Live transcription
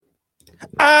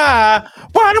I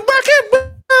want to work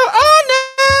it all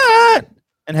night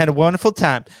and had a wonderful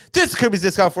time. This is Kirby's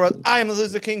Disc Golf World. I am the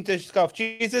Loser King, Disc Golf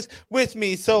Jesus. With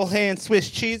me, Soul Hand Swiss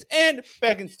Cheese, and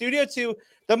back in Studio 2,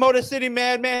 the Motor City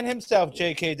Madman himself,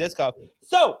 JK Disc Golf.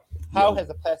 So, how has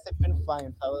the plastic been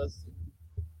flying, fellas?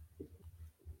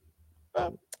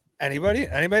 Anybody?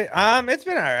 It's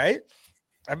been all right.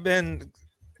 I've been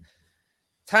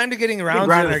time to getting around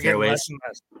grinding are getting fairways. less and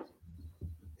less.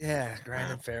 Yeah,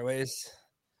 grinding fairways.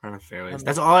 Fairways.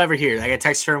 That's all I ever hear. I get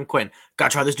text from Quinn.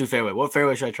 Gotta try this new fairway. What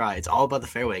fairway should I try? It's all about the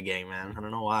fairway game, man. I don't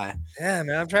know why. Yeah,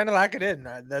 man. I'm trying to lock it in.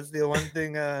 That's the one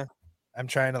thing I'm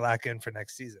trying to lock in for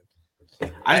next season.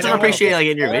 I just don't appreciate like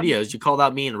in your videos. You called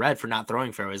out me and Red for not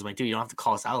throwing fairways. I'm like, dude, you don't have to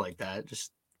call us out like that.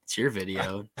 Just it's your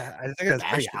video. I think that's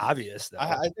pretty obvious, though.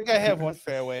 I think I have one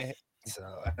fairway. So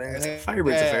I think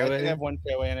Firebird's a fairway. I think I have one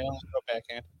fairway and I only throw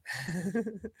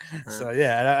backhand. So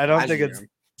yeah, I don't think it's.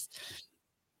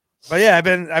 But yeah,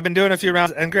 I've been doing a few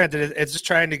rounds, and granted, it's just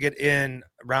trying to get in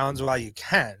rounds while you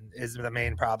can is the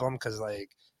main problem because like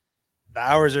the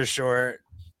hours are short.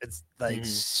 It's like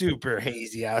super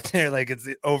hazy out there, like it's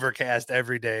overcast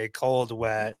every day, cold,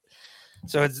 wet.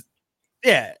 So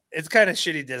it's kind of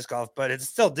shitty disc golf, but it's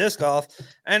still disc golf,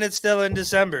 and it's still in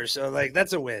December, so like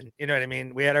that's a win. You know what I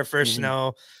mean? We had our first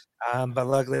snow, but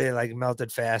luckily it like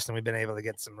melted fast, and we've been able to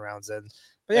get some rounds in.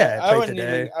 But yeah, I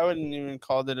wouldn't even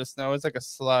call it a snow. It's like a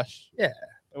slush. Yeah,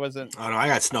 it wasn't. Oh no, I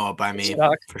got snow up by me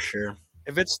for sure.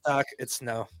 If it's stuck, it's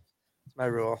snow. It's my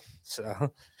rule.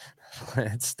 So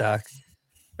it's stuck.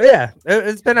 But yeah,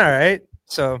 it's been all right.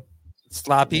 So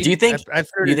sloppy. Do you think?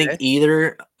 Do you think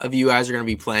either of you guys are going to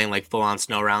be playing like full on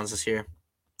snow rounds this year,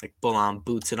 like full on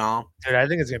boots and all? Dude, I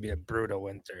think it's going to be a brutal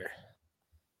winter.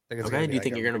 Okay. Do you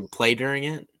think you're going to play during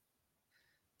it?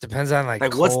 Depends on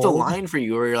like what's the line for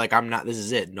you where you're like, I'm not, this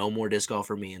is it. No more disc golf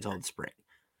for me until the spring.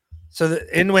 So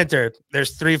in winter,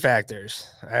 there's 3 factors.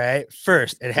 All right.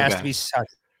 First, it has to be sunny.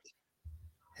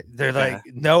 They're like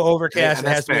no overcast. It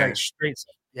has to be like straight.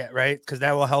 Yeah, right. Because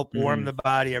that will help warm the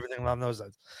body, everything along those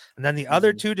lines. And then the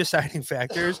other 2 deciding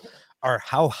factors are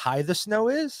how high the snow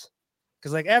is.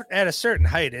 Because like at a certain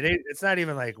height, it's not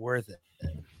even like worth it.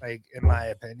 Like in my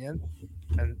opinion,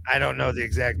 and I don't know the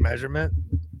exact measurement.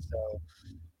 So.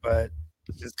 But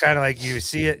it's kind of like you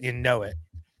see it, you know it.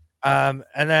 And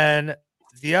then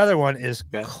the other one is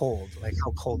cold, like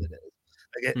how cold it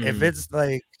is. Like if it's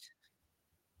like,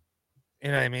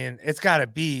 you know what I mean? It's got to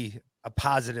be a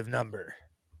positive number.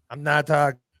 I'm not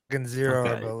talking 0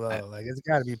 or below. Like it's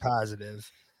got to be positive.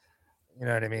 You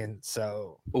know what I mean?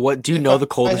 So what do you know the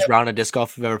coldest round of disc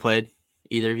golf you've ever played?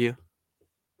 Either of you?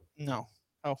 No.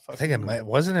 Oh, I think it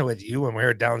wasn't it with you when we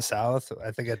were down south. I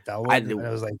think at Delwood. It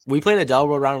was like we played a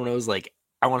Delwood round when it was like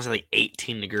I want to say like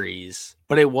 18 degrees,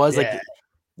 but it was like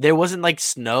there wasn't like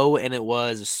snow and it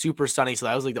was super sunny, so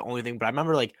that was like the only thing. But I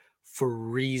remember like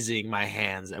freezing my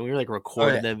hands, and we were like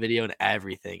recording that video and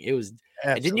everything. It was.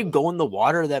 And didn't you go in the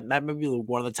water? That might be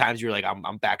one of the times you were like,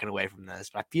 I'm backing away from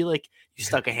this, but I feel like you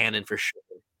stuck a hand in for sure.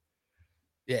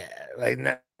 Yeah, like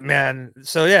man.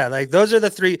 So yeah, like those are the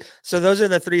 3. So those are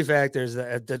the 3 factors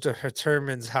that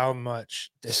determines how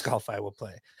much disc golf I will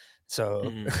play.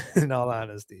 So in all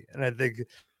honesty, and I think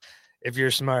if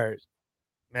you're smart,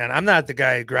 man, I'm not the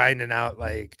guy grinding out.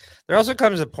 Like there also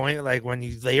comes a point like when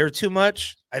you layer too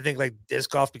much, I think like disc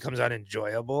golf becomes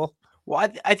unenjoyable.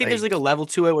 Well, I think there's like a level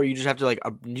to it where you just have to like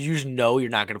you just know you're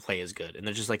not going to play as good, and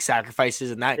there's just like sacrifices,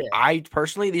 and that I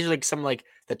personally these are like some like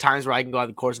the times where I can go out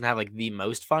the course and have like the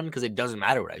most fun because it doesn't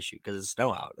matter what I shoot because it's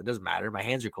snow out. It doesn't matter. My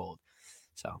hands are cold,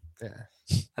 so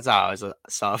that's how I always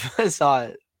saw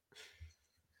it.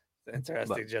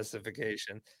 Interesting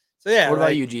justification. So yeah, what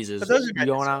about you, Jesus? Those are you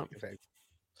going out?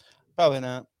 Probably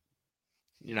not.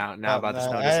 You're not about the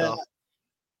snow stuff.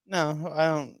 No, I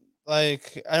don't. I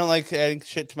don't like adding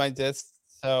shit to my disc,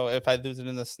 so if I lose it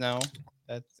in the snow,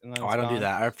 that's I don't do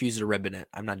that. I refuse to ribbon it.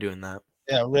 I'm not doing that.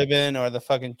 Yeah, ribbon or the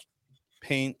fucking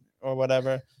paint or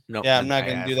whatever. No, I'm not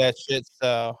gonna do that shit.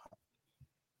 So,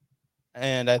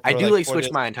 and I do like switch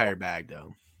my entire bag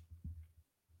though.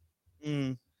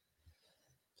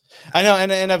 I know,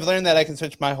 and I've learned that I can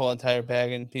switch my whole entire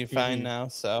bag and be fine now.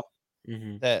 So.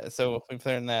 So we've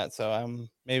learned that. So I'll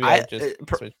just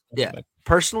switch. Yeah.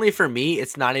 Personally, for me,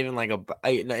 it's not even like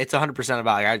it's 100%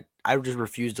 about like I just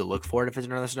refuse to look for it if it's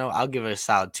another snow. I'll give it a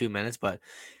solid 2 minutes, but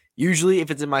usually if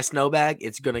it's in my snow bag,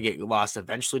 it's gonna get lost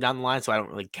eventually down the line. So I don't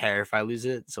really care if I lose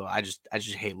it. So I just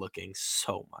hate looking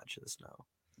so much in the snow.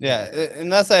 Yeah,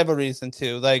 unless I have a reason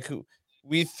to. Like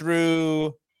we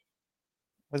threw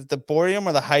was it the borium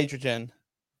or the hydrogen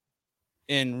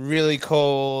in really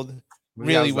cold.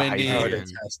 Really windy.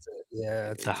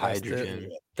 Yeah, it's the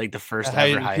hydrogen. Like the first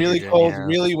ever hydrogen. Really cold,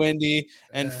 really windy,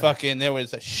 and fucking there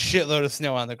was a shitload of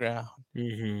snow on the ground.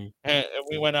 Mm-hmm. And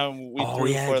we went on. We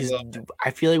threw for a little bit.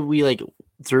 I feel like we like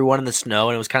threw one in the snow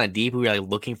and it was kind of deep. We were like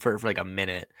looking for it for like a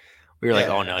minute. We were like,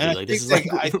 oh no, dude, like this is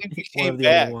like I think we one came of the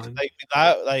back. other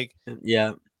ones.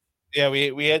 Yeah.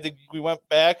 We had to. We went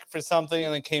back for something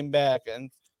and then came back and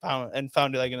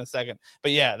found it like in a second.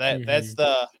 But yeah, that's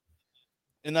the.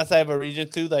 Unless I have a region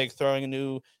to like throwing a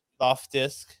new loft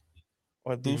disc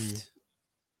or Luft.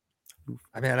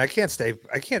 I mean, I can't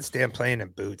stand playing in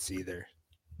boots either.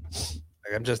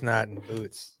 Like I'm just not in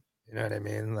boots. You know what I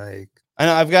mean? Like I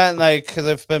know I've gotten like because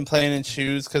I've been playing in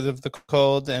shoes because of the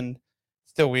cold and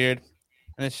it's still weird.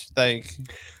 And it's like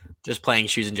just playing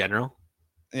shoes in general.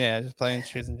 Yeah, just playing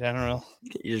shoes in general.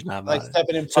 You're just not like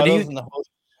stepping in puddles and the whole.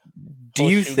 Do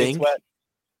you think?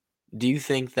 Do you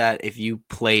think that if you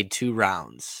played 2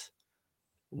 rounds,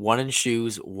 one in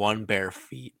shoes, one bare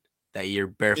feet, that your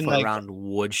barefoot round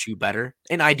would shoot better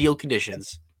in ideal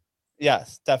conditions?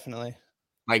 Yes, definitely.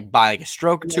 Like by like a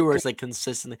stroke or two, or it's like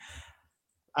consistently.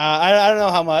 I don't know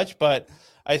how much, but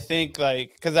I think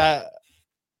like because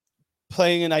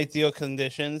playing in ideal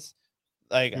conditions,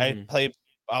 like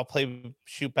I'll play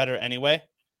shoot better anyway,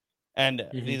 and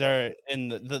these are in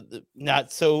the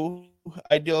not so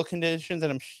ideal conditions,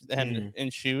 and in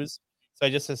shoes. So I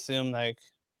just assume like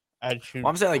I'd shoot. Well,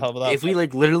 I'm saying like if we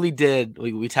like literally did,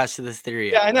 we tested this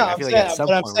theory. Yeah, I know. I'm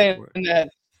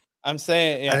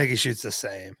saying. Yeah. I think he shoots the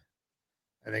same.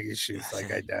 I think he shoots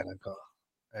like identical.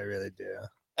 I really do.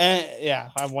 And yeah,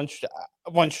 I have one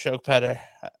stroke better.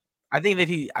 I think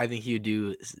he would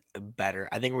do better.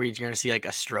 I think we're going to see like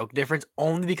a stroke difference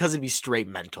only because it'd be straight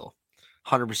mental,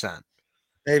 100%.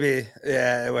 Maybe,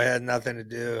 yeah, it had nothing to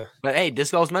do. But hey,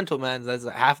 disc golf's mental, man. That's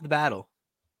half the battle.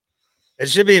 It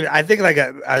should be. I think like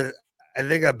I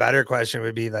think a better question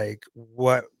would be like,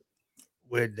 what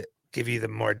would give you the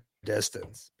more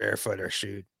distance, barefoot or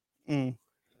shoot? You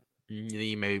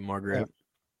think maybe more grip? Yeah.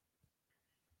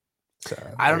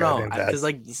 So, I don't know because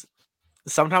like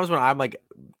sometimes when I'm like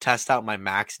test out my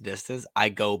max distance, I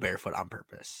go barefoot on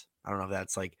purpose. I don't know if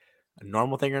that's like a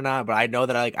normal thing or not, but I know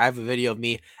that I have a video of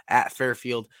me at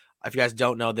Fairfield. If you guys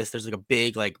don't know this, there's like a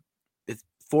big like it's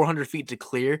 400 feet to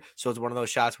clear, so it's one of those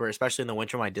shots where, especially in the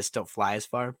winter, my discs don't fly as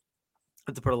far. I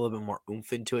have to put a little bit more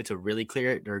oomph into it to really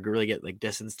clear it or really get like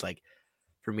distance, like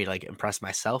for me to like impress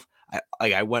myself.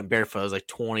 I went barefoot. It was like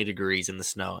 20 degrees in the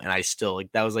snow, and I still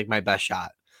like that was like my best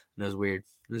shot. And it was weird.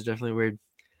 It was definitely weird,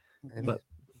 but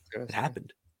it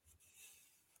happened.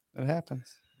 It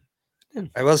happens.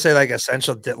 I will say, like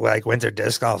essential, like winter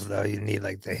disc golf, though, you need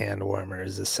like the hand warmer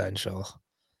is essential.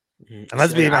 And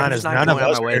let's be honest, none of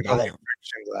us wear like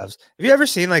friction gloves. Have you ever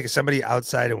seen like somebody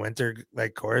outside a winter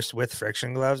like course with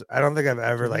friction gloves? I don't think I've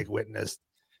ever like witnessed.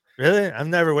 Really, I've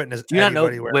never witnessed. Do you not know?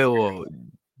 Wait.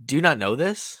 Do you not know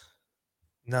this?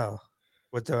 No.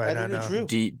 What do I not know?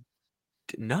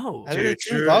 No.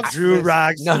 Drew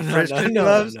rocks friction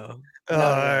gloves. No. Oh,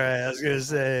 all right. I was gonna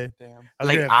say. Damn.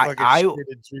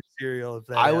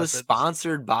 I was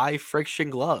sponsored by Friction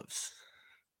Gloves.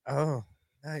 Oh,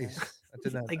 nice. I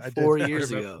did not. Like 4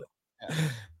 years ago.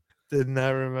 Did not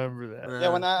remember that. Yeah,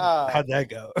 when how'd that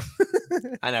go?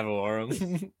 I never wore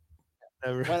them.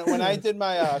 When I did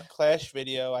my Clash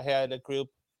video, I had a group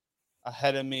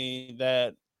ahead of me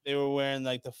that they were wearing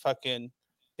like the fucking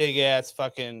big ass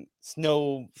fucking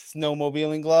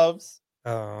snowmobiling gloves.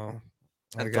 Oh.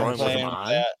 And throwing with them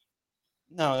on?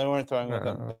 No, they weren't throwing with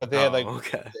them. But they had like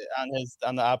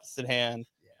on the opposite hand.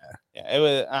 Yeah. It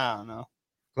was, I don't know.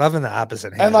 Glove in the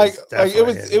opposite hand. And like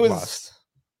it was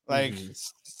like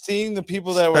seeing the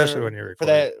people that especially were when you're for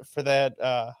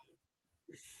that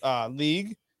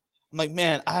league. I'm like,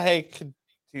 man, I could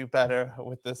do better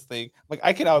with this league. Like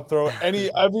I can outthrow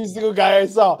every single guy I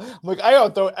saw. I'm like, I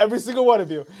outthrow every single one of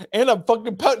you. And I'm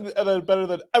fucking putting better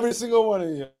than every single one of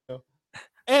you.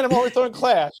 And I'm always throwing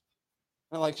Clash.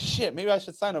 And I'm like, shit, maybe I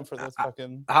should sign up for this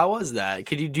fucking. How was that?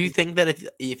 Do you think that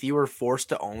if you were forced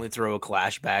to only throw a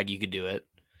Clash bag, you could do it?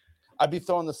 I'd be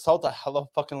throwing the Salt a hella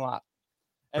fucking lot.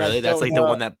 And really? That's like the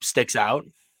one that sticks out?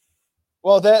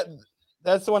 Well,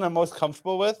 that's the one I'm most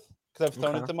comfortable with because I've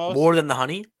thrown it the most. More than the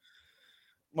Honey?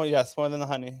 Well, yes, more than the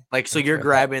Honey. Like, so you're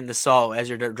grabbing the Salt as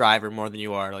your driver more than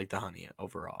you are like the Honey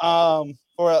overall.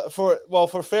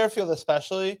 For Fairfield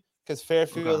especially, because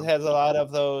Fairfield has a lot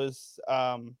of those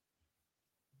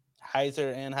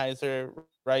Anheuser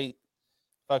right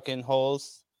fucking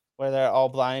holes where they're all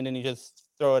blind and you just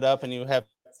throw it up and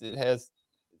it has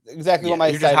exactly what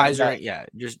my side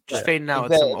just fading out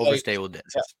with some overstable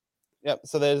discs. Yep.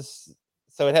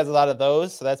 So it has a lot of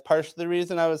those. So that's partially the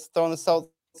reason I was throwing the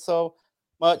Salt so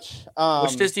much. Which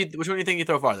one do you think you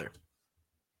throw farther?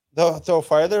 Throw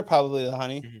farther, probably the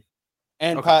honey,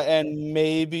 and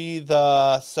maybe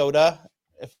the soda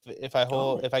if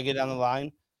I get on the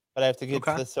line, but I have to get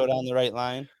the soda on the right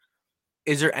line.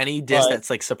 Is there any disc that's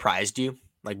like surprised you?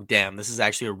 Like, damn, this is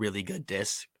actually a really good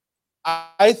disc.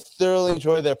 I thoroughly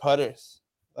enjoy their putters.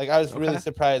 Like, I was really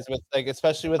surprised with, like,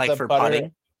 especially with the for butter.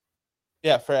 Putting?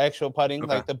 Yeah, for actual putting,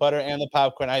 like the butter and the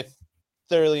popcorn. I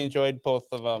thoroughly enjoyed both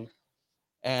of them.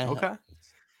 And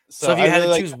so if you had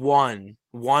to choose one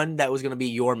that was going to be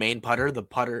your main putter, the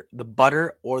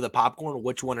butter, or the popcorn,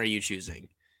 which one are you choosing?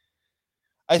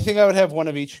 I think I would have one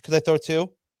of each because I throw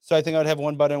two. So I think I would have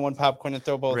one butter and one popcorn and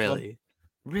throw both. Really?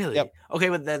 Really? Yep. Okay,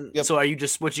 but then so are you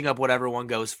just switching up whatever one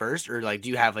goes first, or like do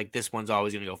you have like this one's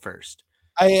always going to go first?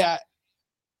 I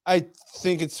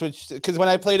think it switched because when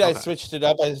I played it, I switched it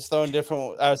up. I was throwing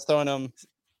different. I was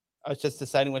just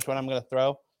deciding which one I'm going to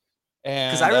throw.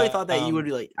 Because I really thought that you would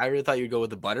be like, I really thought you'd go with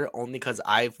the butter only because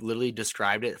I've literally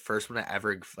described it first when I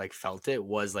ever like felt it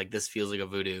was like this feels like a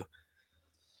voodoo.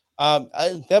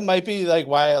 That might be like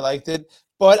why I liked it,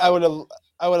 but I would have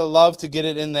loved to get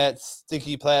it in that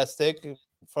sticky plastic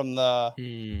from the.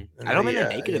 I don't think they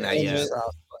make it in that yet.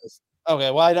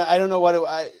 Okay, well I don't know what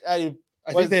I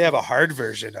think they have a hard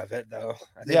version of it though.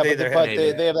 They have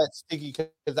that sticky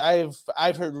because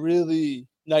I've heard really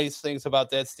nice things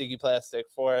about that sticky plastic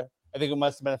for. I think it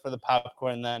must have been for the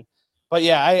popcorn then, but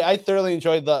yeah, I thoroughly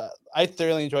enjoyed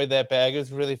that bag. It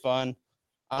was really fun.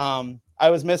 I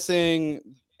was missing,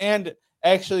 and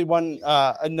actually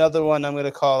another one I'm going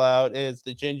to call out is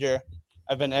the ginger.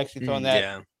 I've been actually throwing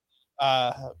that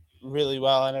really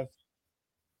well, and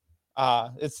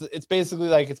it's basically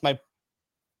like it's my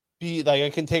beat. Like I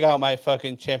can take out my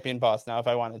fucking champion boss now if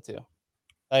I wanted to,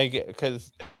 like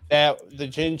because the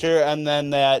ginger and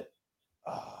then that.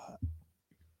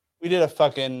 We did a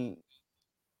fucking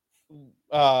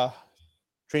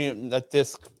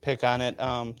disc pick on it.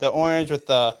 The orange with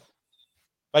the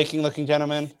Viking looking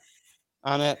gentleman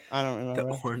on it. I don't remember.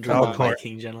 The orange with the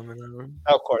Viking gentleman on it.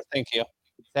 Of course, thank you.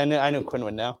 I knew Quinn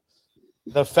would know.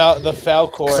 The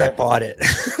Falcor. I bought it.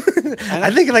 I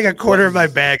think like a quarter of my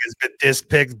bag has been disc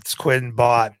picks Quinn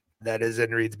bought that is in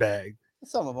Reed's bag.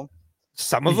 Some of them.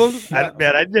 Some of them?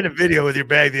 I did a video with your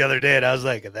bag the other day and I was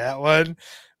like, that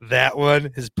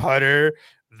one, his putter,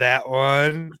 that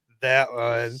one.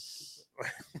 It's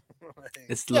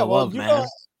the love, man.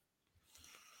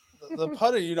 The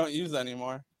putter you don't use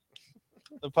anymore.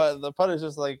 The putter's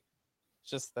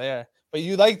just there. But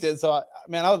you liked it, so I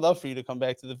would love for you to come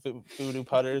back to the Voodoo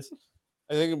putters.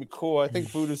 I think it'd be cool. I think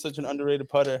Voodoo's such an underrated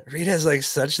putter. Reed has like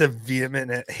such a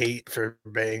vehement hate for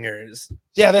bangers.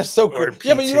 Yeah, that's so cool.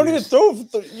 Yeah, but you don't even throw.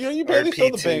 You barely throw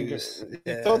the banger.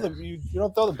 You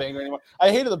don't throw the banger anymore.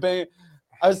 I hated the banger.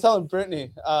 I was telling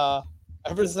Brittany,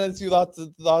 ever since you lost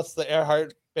the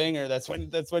Earhart banger, that's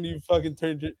when you fucking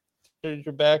turned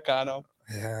your back on him.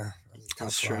 Yeah,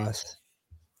 that's true.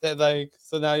 So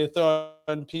now you're throwing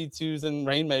P2s and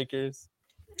Rainmakers.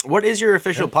 What is your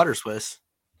official putter, Swiss?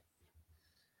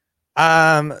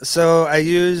 So I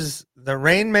use the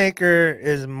Rainmaker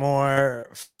is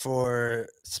more for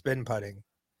spin putting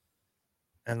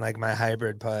and like my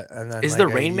hybrid putt. And then is the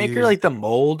Rainmaker like the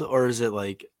mold or is it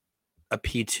like a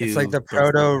P2? It's like the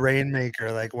proto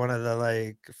Rainmaker, like one of the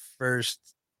like first.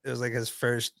 It was like his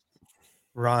first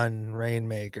run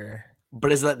Rainmaker.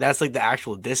 But is that's like the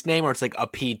actual disc name or it's like a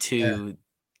P2? Yeah.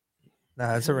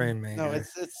 No, it's a Rainmaker. No,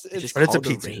 it's a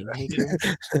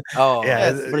P2. Oh,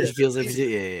 yeah, but it feels like yeah.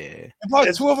 You bought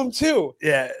two of them too.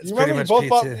 Yeah, you remember you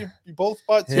both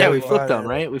bought two. Yeah, we flipped them,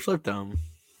 right? We flipped them.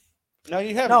 No,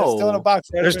 you haven't. They're still in a box.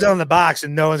 They're still in the box,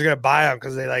 and no one's gonna buy them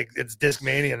because it's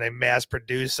Discmania and they mass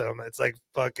produce them. It's like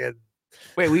fucking.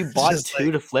 Wait, we bought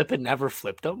two to flip and never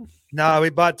flipped them? No, we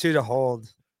bought two to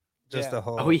hold. Just to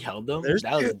hold. Oh, we held them? Was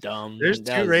dumb. There's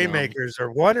two Rainmakers or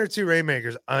one or two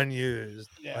Rainmakers unused,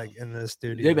 like in the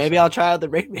studio. Dude, maybe I'll try out the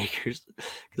Rainmakers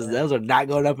because those are not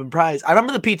going up in price. I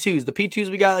remember the P2s. The P2s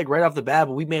we got like right off the bat,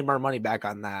 but we made our money back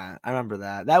on that. I remember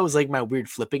that. That was like my weird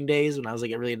flipping days when I was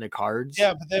like really into cards.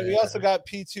 Yeah, but then we also got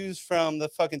P2s from the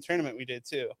fucking tournament we did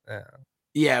too.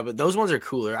 Yeah, but those ones are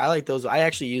cooler. I like those. I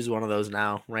actually use one of those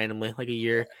now randomly, like a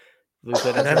year. And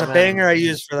then the banger I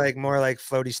use for like more like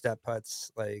floaty step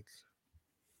putts, like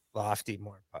lofty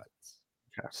more putts.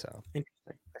 So like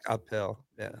uphill,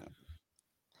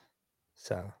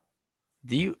 So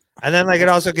and then like it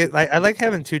also get like I like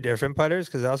having two different putters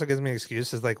because it also gives me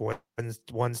excuses like when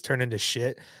one's turned into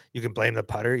shit, you can blame the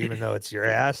putter even though it's your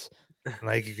ass.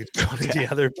 Like you could go to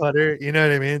the other putter, you know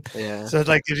what I mean? Yeah. So it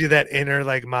like gives you that inner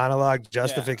like monologue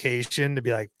justification to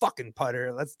be like fucking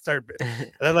putter. Let's start.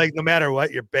 And then like no matter what,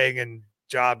 you're banging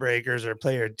jawbreakers or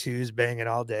player twos banging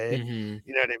all day. Mm-hmm.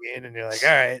 You know what I mean? And you're like, all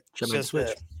right, Should just switch.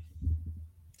 this.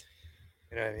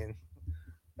 You know what I mean?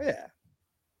 Yeah.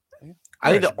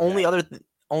 I think the only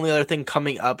other thing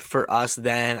coming up for us,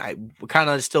 then we're kind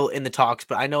of still in the talks,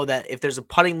 but I know that if there's a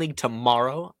putting league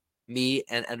tomorrow, me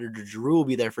and Editor Drew will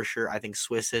be there for sure. I think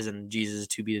Swiss is and Jesus is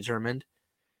to be determined.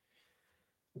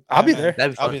 I'll be there.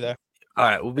 I'll be there. All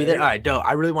right, we'll be there. All right, dope.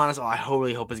 I really want us. I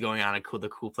really hope it's going on the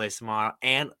cool place tomorrow.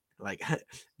 And like,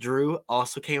 Drew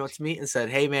also came up to me and said,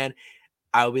 "Hey, man,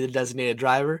 I will be the designated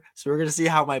driver, so we're gonna see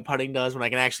how my putting does when I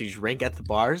can actually drink at the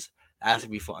bars. That's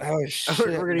gonna be fun. Oh shit!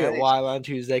 We're gonna get wild on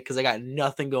Tuesday because I got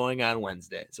nothing going on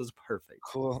Wednesday, so it's perfect.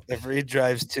 Cool. If Reed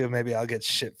drives too, maybe I'll get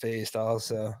shit faced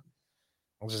also.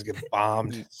 I'll just get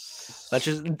bombed. Let's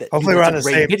just hopefully we're on the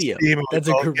same video. team. That's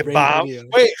a great video.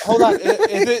 Wait, hold on.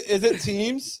 Is it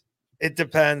teams? It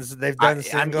depends. They've done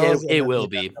singles. It will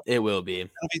be. It will be.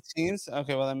 It'll be teams.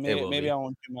 Okay, well then maybe I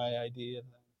won't do my ID.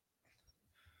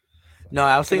 No,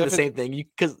 I was thinking the same thing.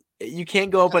 Because you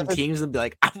can't go up on teams and be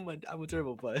like, I'm a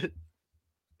turbo putt.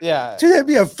 Yeah, dude, that'd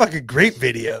be a fucking great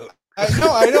video. I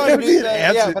know.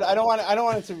 Yeah, but I don't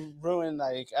want it to ruin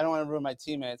I don't want to ruin my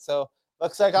teammates. So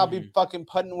looks like I'll be fucking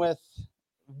putting with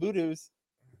Voodoos.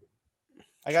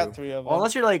 I got 3 of them. Well,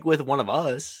 unless you're like with one of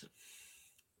us.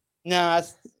 No,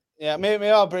 maybe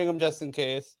I'll bring them just in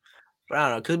case. But I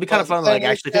don't know, because it'd be kind of fun. Like,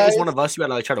 actually, if it was one of us, you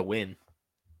gotta like try to win.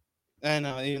 I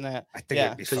know, even that. I think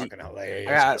it'd be fucking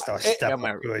hilarious.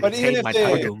 But even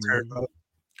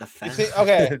if they,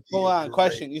 okay, hold on.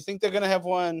 Question: you think they're gonna have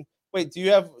one? Wait, do you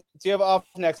have off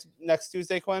next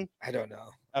Tuesday, Quinn? I don't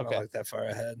know. Okay, I don't look that far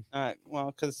ahead. All right.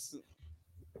 Well, because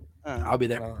I'll be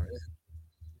there.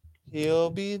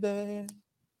 He'll be there.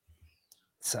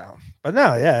 So, but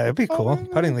no, yeah, it'd be cool.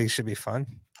 Putting league should be fun.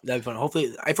 That'd be fun.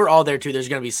 Hopefully, if we're all there too, there's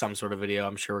gonna be some sort of video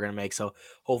I'm sure we're gonna make. So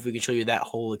hopefully we can show you that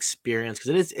whole experience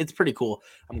because it's pretty cool.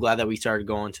 I'm glad that we started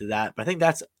going to that. But I think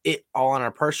that's it all on our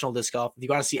personal disc golf. If you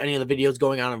want to see any of the videos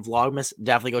going on in Vlogmas,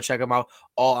 definitely go check them out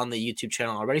all on the YouTube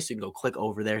channel already. So you can go click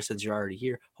over there since you're already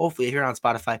here. Hopefully, if you're on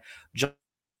Spotify, jump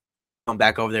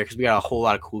back over there because we got a whole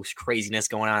lot of cool craziness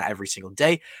going on every single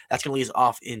day. That's gonna lead us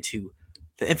off into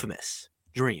the infamous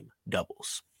Dream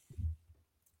Doubles.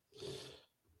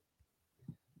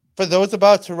 For those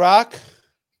about to rock,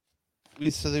 we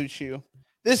salute you.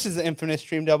 This is the infamous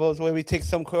Dream Doubles, where we take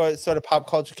some sort of pop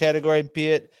culture category, be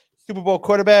it Super Bowl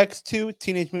quarterbacks to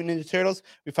Teenage Mutant Ninja Turtles.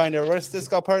 We find our worst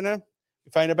disc golf partner,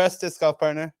 we find our best disc golf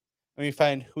partner, and we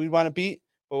find who we want to beat,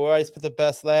 but we always put the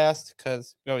best last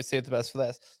because we always save the best for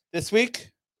last. This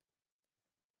week,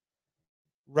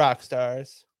 rock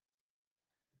stars.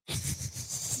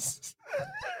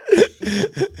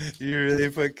 You really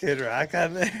put Kid Rock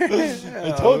on there?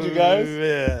 I told you guys.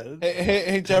 Man.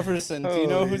 Hey, Jefferson, do you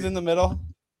know who's in the middle?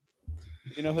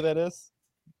 Do you know who that is?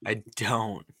 I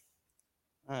don't.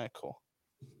 All right, cool.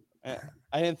 I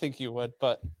didn't think you would,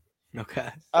 but okay.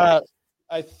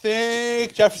 I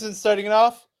think Jefferson's starting it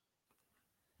off.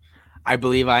 I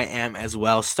believe I am as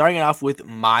well. Starting it off with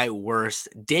my worst.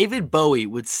 David Bowie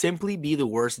would simply be the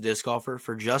worst disc golfer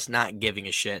for just not giving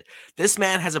a shit. This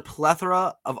man has a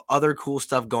plethora of other cool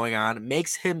stuff going on.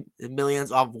 Makes him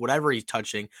millions off whatever he's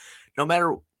touching. No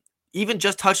matter, even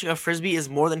just touching a Frisbee is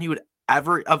more than he would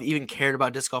ever have even cared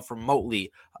about disc golf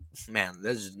remotely. Man,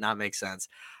 this does not make sense.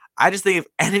 I just think if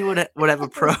anyone would have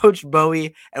approached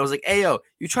Bowie and was like, hey, yo,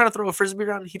 you trying to throw a Frisbee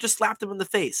around? He just slapped him in the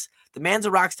face. The man's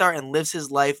a rock star and lives his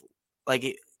life.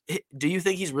 Like, do you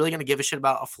think he's really going to give a shit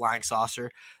about a flying saucer?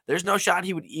 There's no shot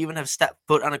he would even have stepped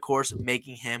foot on a course,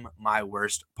 making him my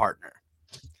worst partner.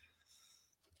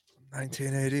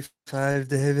 1985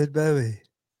 David Bowie.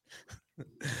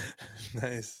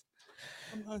 Nice.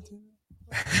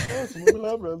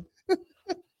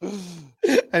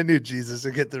 I knew Jesus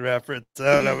would get the reference. I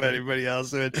don't know if anybody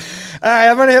else would. All right,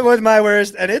 I'm going to hit with my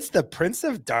worst, and it's the Prince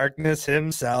of Darkness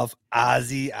himself,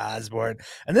 Ozzy Osbourne.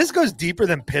 And this goes deeper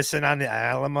than pissing on the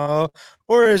Alamo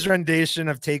or his rendition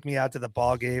of Take Me Out to the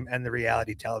Ball Game and the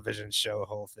reality television show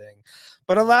whole thing.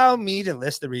 But allow me to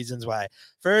list the reasons why.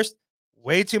 First,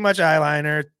 way too much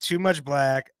eyeliner, too much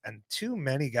black, and too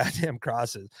many goddamn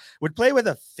crosses. Would play with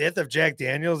a fifth of Jack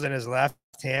Daniels in his left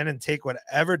hand and take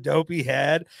whatever dope he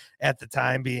had at the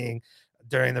time being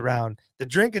during the round. The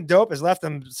drink and dope has left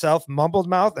himself mumbled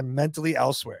mouth and mentally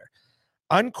elsewhere.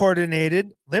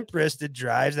 Uncoordinated, limp-wristed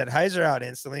drives that hyzer out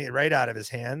instantly right out of his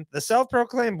hand. The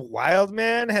self-proclaimed wild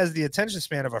man has the attention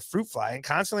span of a fruit fly and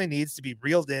constantly needs to be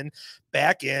reeled in,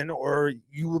 back in, or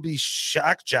you will be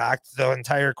shock-jocked the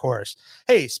entire course.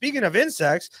 Hey, speaking of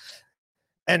insects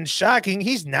and shocking,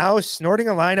 he's now snorting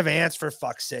a line of ants for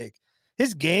fuck's sake.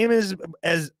 His game is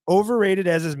as overrated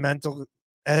as his mental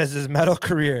as his metal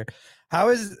career. How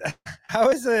is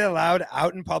it allowed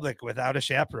out in public without a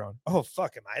chaperone? Oh,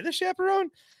 fuck. Am I the chaperone?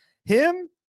 Him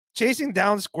chasing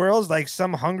down squirrels like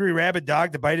some hungry rabid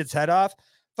dog to bite its head off?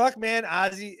 Fuck, man.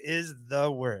 Ozzy is the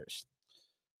worst.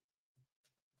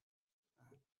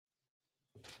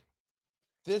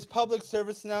 This public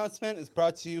service announcement is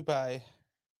brought to you by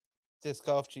Disc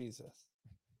Golf Jesus.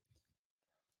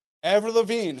 Avril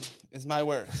Lavigne is my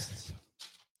worst.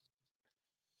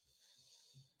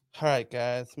 All right,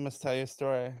 guys, I must tell you a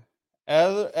story.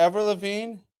 Avril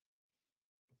Lavigne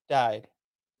died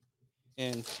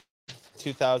in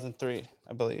 2003,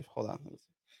 I believe. Hold on.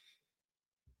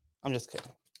 I'm just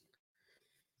kidding.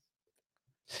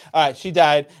 All right, she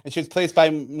died, and she was placed by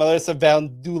Melissa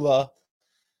Vandula,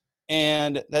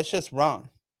 and that's just wrong.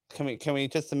 Can we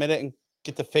just admit it and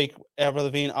get the fake Avril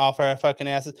Lavigne off our fucking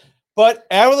asses? But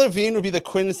Avril Lavigne would be the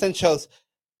quintessential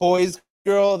boys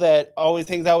girl that always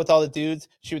hangs out with all the dudes.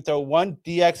 She would throw one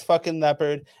DX fucking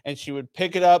Leopard, and she would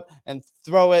pick it up and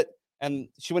throw it, and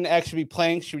she wouldn't actually be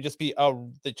playing. She would just be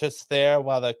just there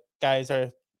while the guys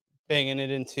are banging it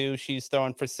in two. She's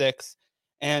throwing for 6,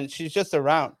 and she's just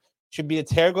around. She'd be a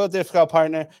terrible disc golf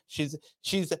partner. She's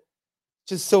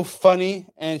just so funny,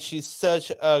 and she's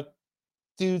such a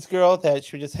dude's girl that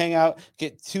she would just hang out,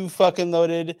 get too fucking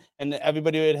loaded, and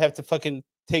everybody would have to fucking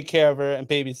take care of her and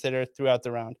babysit her throughout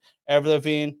the round. Avril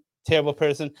Lavigne, terrible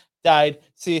person, died.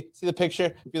 See the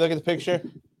picture? If you look at the picture,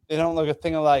 they don't look a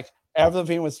thing alike. Avril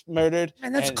Lavigne was murdered.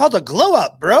 And that's called a glow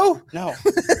up, bro. No.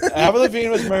 Avril Lavigne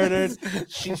was murdered.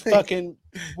 She's fucking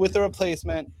with a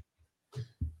replacement.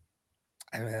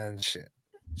 I mean, shit.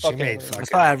 She made fucking. I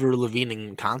saw Avril Lavigne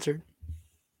in concert.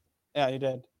 Yeah, you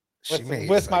did. She made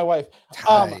with my wife.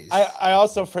 I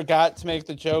also forgot to make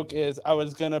the joke is I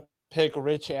was gonna pick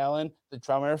Rich Allen, the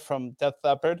drummer from Def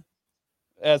Leppard,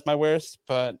 as my worst,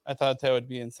 but I thought that would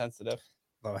be insensitive.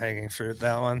 Low hanging fruit,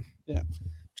 that one. Yeah.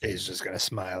 Jay's just gonna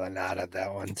smile and nod at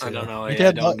that one too. I don't know. I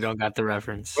don't got the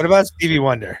reference. What about Stevie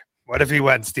Wonder? What if he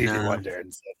went Stevie Wonder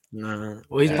instead? No.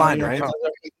 Well, he's blind, right?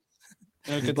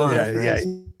 Yeah,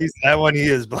 he's that one. He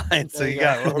is blind, so you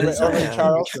got one.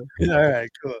 Charles. All right,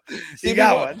 cool. You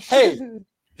got one. Hey,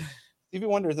 Stevie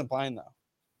Wonder isn't blind though.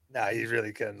 No, he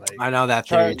really couldn't. Like, I know that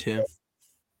theory too.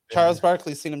 Charles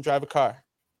Barkley's seen him drive a car.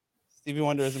 Stevie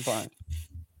Wonder isn't blind.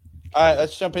 All right,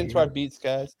 let's jump into our beats,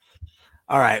 guys.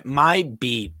 All right, my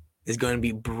beat is going to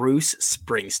be Bruce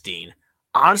Springsteen.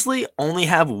 Honestly, only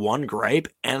have one gripe,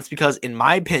 and it's because, in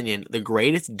my opinion, the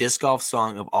greatest disc golf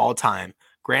song of all time.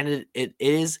 Granted, it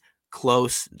is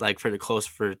close,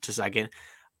 for second.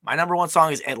 My number one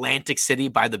song is Atlantic City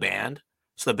by the band.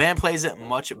 So the band plays it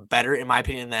much better, in my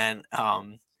opinion, than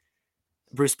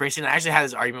Bruce Springsteen. I actually had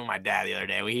this argument with my dad the other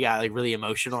day where he got really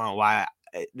emotional on why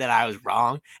that I was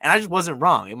wrong. And I just wasn't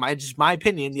wrong. In my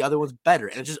opinion, the other one's better.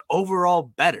 And it's just overall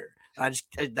better. And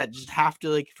I just have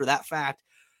to, for that fact,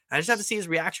 I just have to see his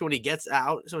reaction when he gets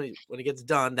out. So when he gets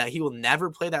done, that he will never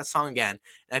play that song again.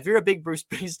 And if you're a big Bruce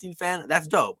Springsteen fan, that's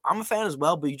dope. I'm a fan as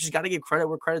well, but you just got to give credit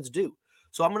where credit's due.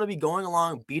 So I'm going to be going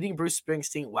along, beating Bruce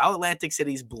Springsteen while Atlantic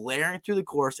City's blaring through the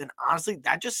course. And honestly,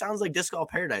 that just sounds like disc golf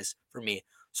paradise for me.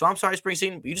 So I'm sorry,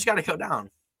 Springsteen, but you just got to go down.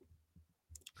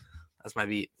 That's my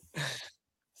beat.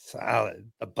 Solid.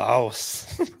 The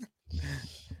boss.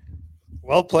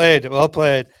 Well played. Well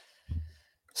played.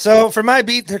 So for my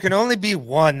beat, there can only be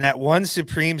that one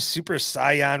supreme super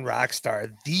scion rock star,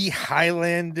 the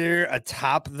Highlander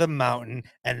atop the mountain,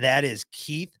 and that is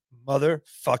Keith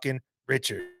motherfucking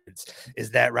Richards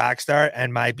is that rock star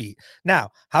and my beat.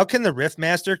 Now, how can the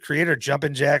Riffmaster, creator,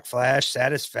 Jumpin' Jack Flash,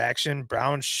 Satisfaction,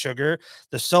 Brown Sugar,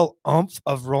 the soul oomph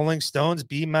of Rolling Stones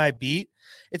be my beat?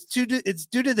 It's due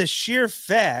to the sheer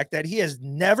fact that he has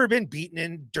never been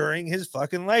beaten during his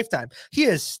fucking lifetime. He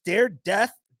has stared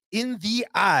death in the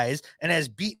eyes and has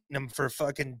beaten him for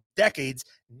fucking decades,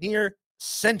 near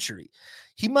century.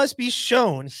 He must be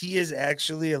shown he is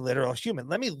actually a literal human.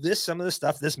 Let me list some of the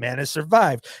stuff this man has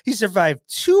survived. He survived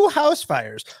 2 house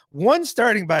fires, one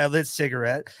starting by a lit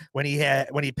cigarette when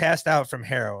he passed out from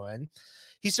heroin.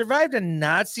 He survived a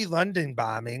Nazi London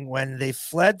bombing when they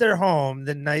fled their home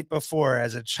the night before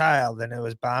as a child and it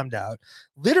was bombed out.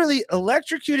 Literally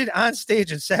electrocuted on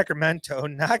stage in Sacramento,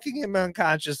 knocking him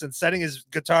unconscious and setting his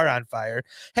guitar on fire.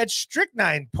 Had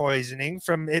strychnine poisoning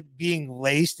from it being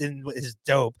laced in his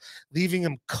dope, leaving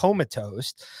him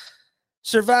comatose.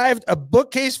 Survived a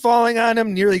bookcase falling on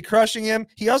him, nearly crushing him.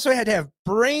 He also had to have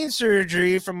brain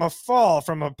surgery from a fall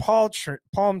from a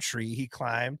palm tree he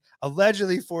climbed,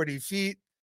 allegedly 40 feet.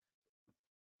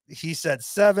 He said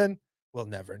 7. We'll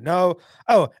never know.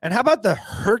 Oh, and how about the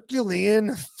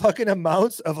Herculean fucking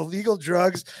amounts of illegal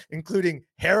drugs, including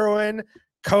heroin,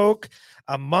 coke,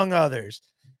 among others.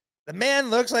 The man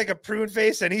looks like a prune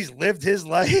face and he's lived his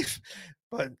life,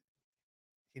 but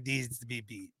he needs to be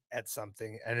beat at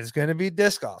something, and it's going to be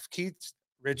disc golf. Keith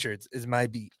Richards is my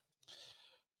beat.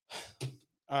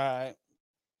 All right.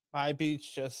 My beat's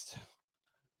just,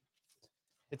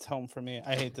 it's home for me.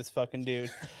 I hate this fucking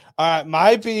dude. All right.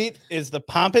 My beat is the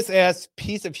pompous ass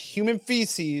piece of human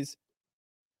feces,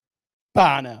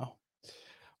 Bono.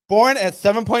 Born at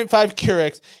 7.5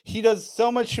 Curix, he does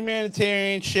so much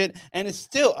humanitarian shit and is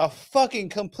still a fucking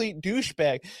complete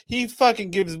douchebag. He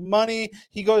fucking gives money.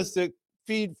 He goes to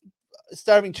feed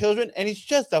starving children, and he's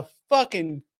just a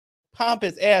fucking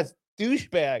pompous ass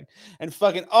douchebag and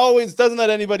fucking always doesn't let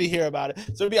anybody hear about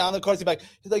it. So he'd be on the course,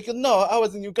 he's like, no, I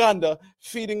was in Uganda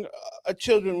feeding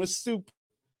children with soup.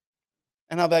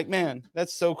 And I'm like, man,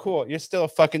 that's so cool. You're still a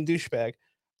fucking douchebag.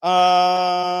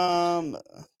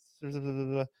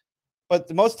 But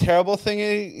the most terrible thing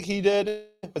he did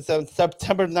was on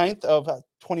September 9th of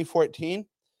 2014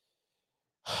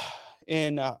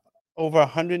 in over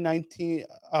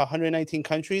 119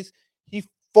 countries. He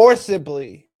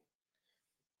forcibly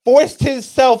forced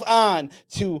himself on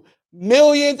to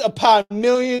millions upon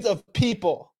millions of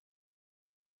people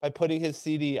by putting his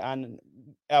CD on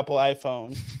Apple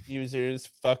iPhone users'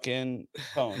 fucking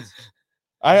phones.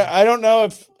 I don't know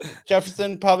if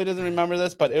Jefferson probably doesn't remember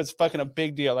this, but it was fucking a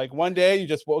big deal. Like one day you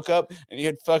just woke up and you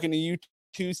had fucking a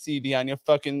U2 CD on your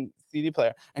fucking CD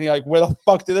player. And you're like, where the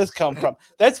fuck did this come from?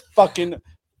 That's fucking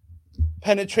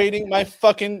penetrating my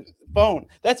fucking phone.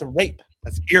 That's a rape.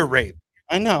 That's ear rape.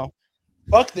 I know.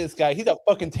 Fuck this guy. He's a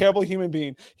fucking terrible human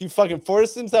being. He fucking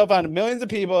forced himself on millions of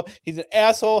people. He's an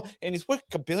asshole and he's worth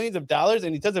billions of dollars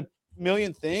and he does a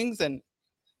million things and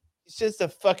he's just a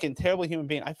fucking terrible human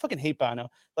being. I fucking hate Bono.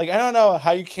 Like, I don't know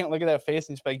how you can't look at that face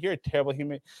and just be like, you're a terrible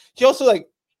human. He also like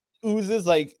oozes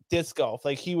like disc golf.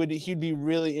 Like he'd be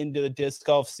really into the disc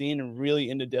golf scene and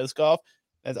really into disc golf.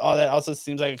 That's all. That also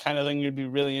seems like a kind of thing you'd be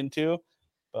really into.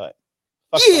 But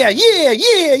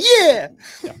yeah.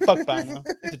 Fuck Bono.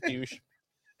 He's a douche.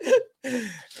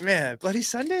 Man, Bloody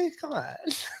Sunday? Come on.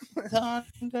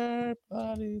 Thunder,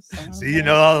 Bloody Sunday. See, you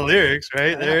know all the lyrics,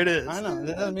 right? There it is. I know.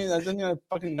 That doesn't mean I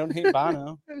fucking don't hate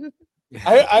Bono.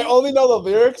 I only know the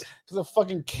lyrics because of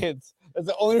fucking kids. That's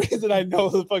the only reason I know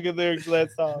the fucking lyrics of that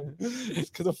song.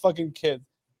 It's because of fucking kids.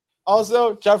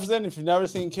 Also, Jefferson, if you've never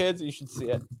seen Kids, you should see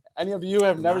it. Any of you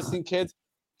have never seen Kids,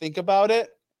 think about it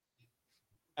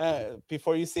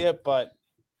before you see it, but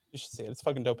you should see it. It's a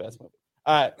fucking dope ass movie.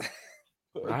 All right.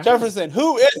 Jefferson,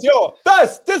 who is your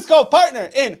best disco partner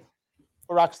in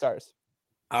Rockstars?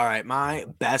 All right, my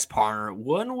best partner.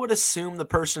 One would assume the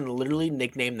person literally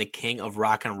nicknamed the king of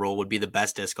rock and roll would be the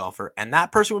best disc golfer, and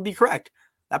that person would be correct.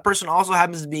 That person also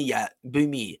happens to be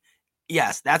me.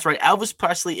 Yes, that's right. Elvis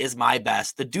Presley is my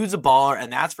best. The dude's a baller,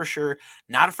 and that's for sure.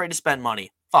 Not afraid to spend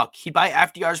money. Fuck, he'd buy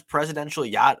FDR's presidential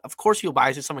yacht. Of course he'll buy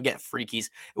it so someone get freakies.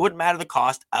 It wouldn't matter the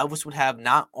cost. Elvis would have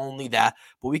not only that,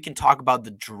 but we can talk about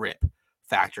the drip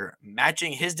factor.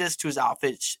 Matching his disc to his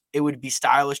outfit, it would be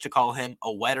stylish to call him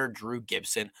a wetter Drew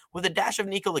Gibson with a dash of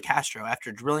Nico LaCastro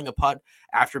after drilling a putt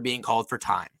after being called for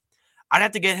time. I'd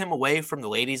have to get him away from the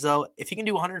ladies, though. If he can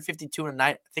do 152 in a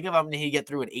night, think of how many he'd get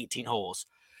through in 18 holes.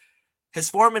 His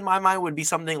form, in my mind, would be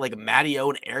something like Matty O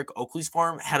and Eric Oakley's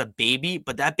form had a baby,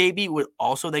 but that baby would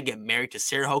also then get married to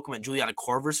Sarah Hokom and Juliana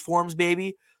Korver's form's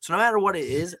baby. So no matter what it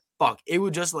is, fuck, it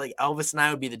would just like Elvis and I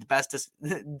would be the best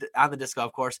on the disc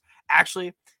golf course.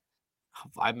 Actually,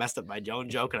 I messed up my Joan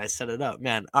joke and I set it up.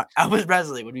 Man, Elvis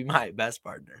Presley would be my best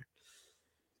partner.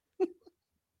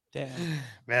 Damn,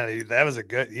 man, that was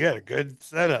you had a good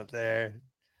setup there.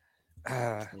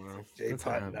 Jay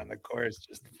putting on the course,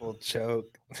 just a full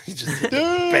choke. He just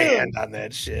banned on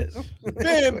that shit.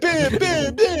 Bam.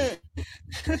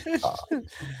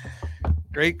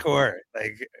 Great core.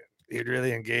 Like, he'd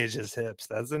really engage his hips.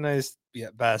 That's a nice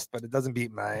best, but it doesn't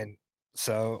beat mine.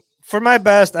 So for my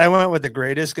best, I went with the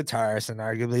greatest guitarist and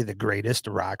arguably the greatest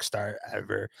rock star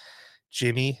ever,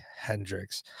 Jimi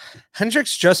Hendrix.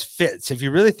 Hendrix just fits. If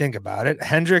you really think about it,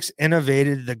 Hendrix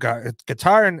innovated the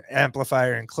guitar and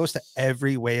amplifier in close to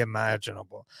every way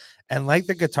imaginable. And like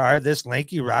the guitar, this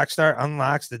lanky rock star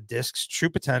unlocks the disc's true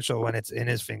potential when it's in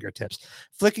his fingertips,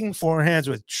 flicking forehands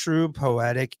with true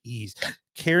poetic ease,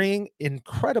 carrying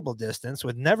incredible distance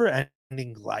with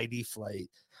never-ending glidey flight.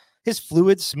 His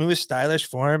fluid, smooth, stylish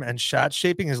form and shot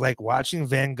shaping is like watching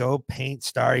Van Gogh paint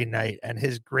Starry Night, and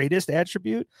his greatest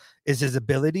attribute is his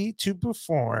ability to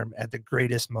perform at the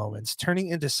greatest moments, turning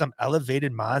into some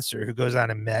elevated monster who goes on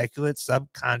immaculate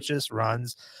subconscious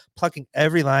runs, plucking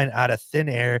every line out of thin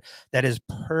air that is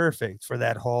perfect for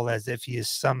that hole as if he is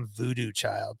some voodoo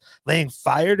child, laying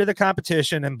fire to the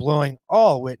competition and blowing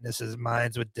all witnesses'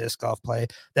 minds with disc golf play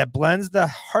that blends the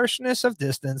harshness of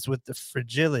distance with the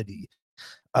fragility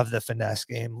of the finesse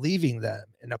game, leaving them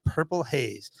in a purple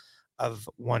haze of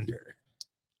wonder.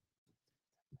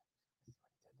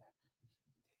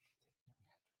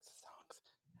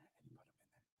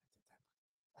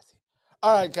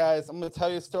 All right, guys, I'm going to tell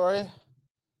you a story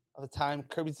of the time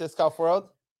Kirby's Disc Golf World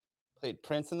played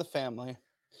Prince and the Family.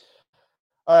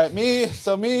 All right, me,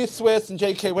 Swiss, and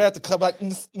JK, we're at the club like,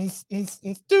 and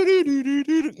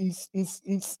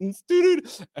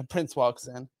Prince walks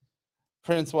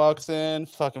in.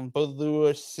 Fucking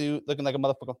velour suit, looking like a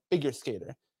motherfucking figure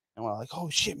skater. And we're like,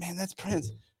 oh shit, man, that's Prince.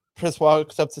 Prince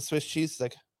walks up to Swiss Cheese. He's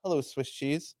like, hello, Swiss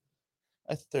Cheese.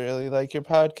 I thoroughly like your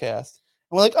podcast.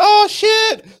 And we're like, oh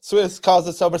shit. Swiss calls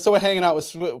us over. So we're hanging out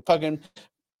with fucking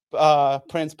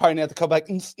Prince, partying at the club like,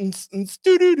 and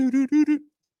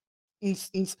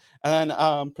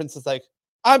then Prince is like,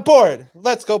 I'm bored.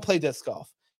 Let's go play disc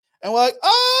golf. And we're like,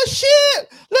 oh shit,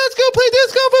 let's go play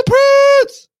disc golf with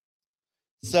Prince.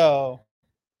 So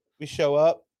we show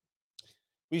up.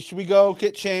 We go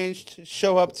get changed,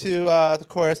 show up to the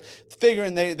course,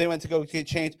 figuring they went to go get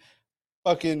changed.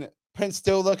 Fucking Prince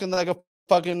still looking like a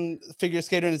fucking figure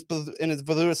skater in his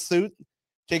velour suit.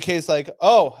 JK's like,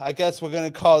 oh, I guess we're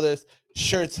going to call this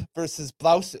shirts versus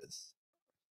blouses.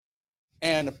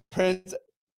 And Prince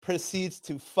proceeds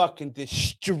to fucking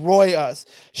destroy us,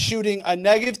 shooting a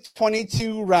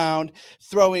 -22 round,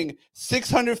 throwing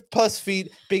 600 plus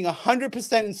feet, being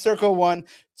 100% in circle 1,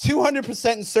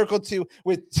 200% in circle 2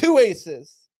 with 2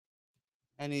 aces.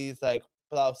 And he's like,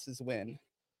 blouses win.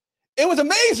 It was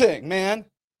amazing, man.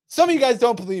 Some of you guys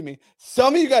don't believe me.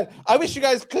 Some of you guys, I wish you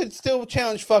guys could still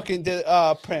challenge fucking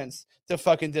Prince to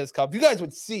fucking disc golf. You guys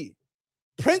would see.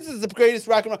 Prince is the greatest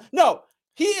rock and roll. No,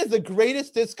 he is the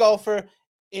greatest disc golfer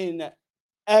in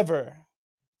ever,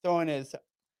 throwing his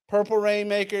purple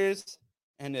Rainmakers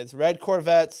and his red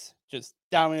Corvettes, just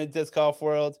down in the disc golf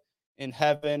world, in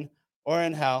heaven or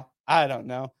in hell. I don't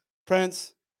know.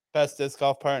 Prince, best disc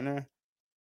golf partner,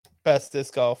 best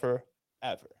disc golfer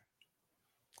ever.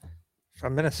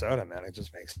 From Minnesota, man, it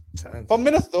just makes sense. From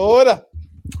Minnesota.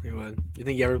 You would. You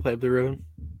think you ever played Blue Ribbon?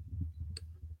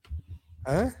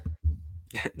 Huh?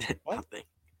 Nothing.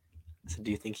 So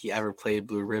do you think he ever played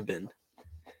Blue Ribbon?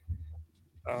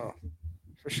 Oh,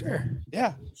 for sure.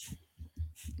 Yeah.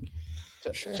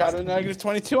 Sure. Shot a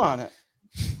 -22 on it.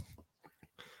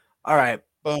 All right.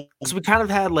 Boom. So we kind of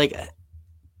had like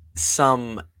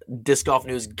some disc golf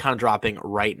news kind of dropping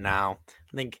right now.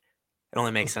 I think it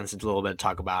only makes sense to do a little bit to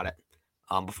talk about it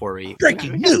before we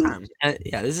breaking news.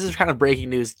 Yeah, this is kind of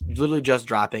breaking news, literally just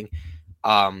dropping.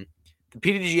 The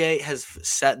PDGA has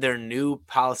set their new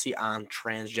policy on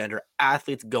transgender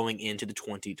athletes going into the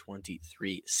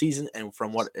 2023 season, and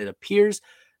from what it appears,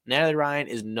 Natalie Ryan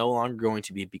is no longer going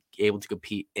to be able to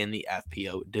compete in the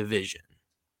FPO division.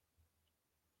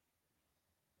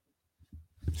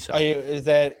 So, is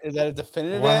that a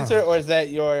definitive answer, or is that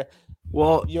your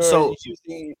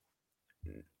choosing?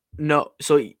 No,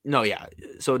 yeah.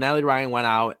 So Natalie Ryan went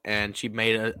out and she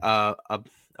made a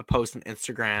post on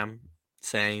Instagram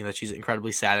saying that she's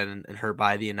incredibly sad and hurt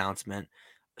by the announcement.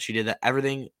 She did that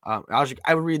everything. I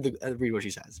would read what she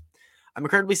says. I'm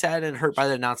incredibly sad and hurt by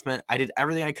the announcement. I did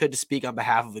everything I could to speak on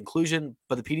behalf of inclusion,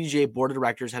 but the PDGA board of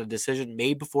directors had a decision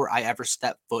made before I ever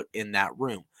stepped foot in that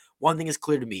room. One thing is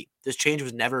clear to me. This change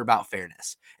was never about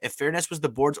fairness. If fairness was the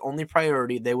board's only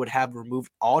priority, they would have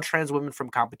removed all trans women from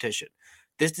competition.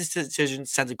 This decision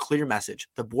sends a clear message.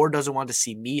 The board doesn't want to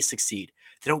see me succeed.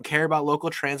 They don't care about local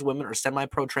trans women or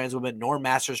semi-pro trans women nor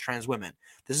masters trans women.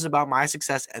 This is about my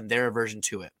success and their aversion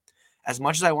to it. As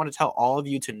much as I want to tell all of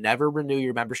you to never renew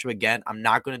your membership again, I'm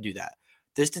not going to do that.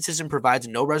 This decision provides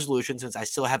no resolution since I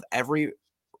still have every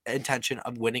intention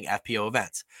of winning FPO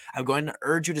events. I'm going to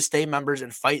urge you to stay members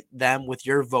and fight them with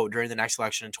your vote during the next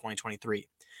election in 2023.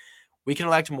 We can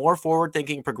elect more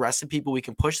forward-thinking, progressive people. We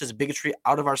can push this bigotry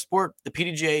out of our sport. The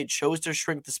PDGA chose to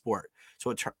shrink the sport.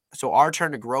 So our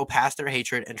turn to grow past their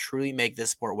hatred and truly make this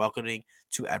sport welcoming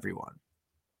to everyone.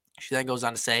 She then goes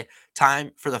on to say,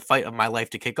 time for the fight of my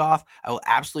life to kick off. I will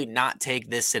absolutely not take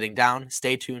this sitting down.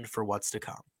 Stay tuned for what's to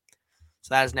come.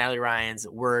 So that is Natalie Ryan's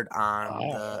word on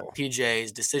the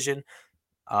PDGA's decision.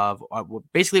 of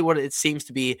basically what it seems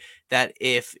to be that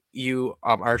if you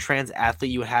are a trans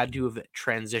athlete, you had to have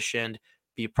transitioned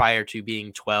prior to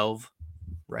being 12,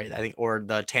 right? I think, or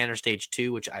the Tanner stage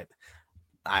 2, which I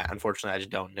unfortunately I just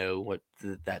don't know what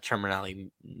that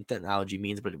terminology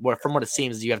means, but from what it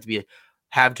seems, you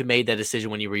have to make that decision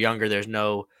when you were younger. There's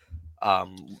no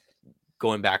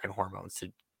going back in hormones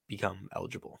to become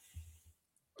eligible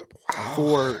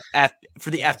for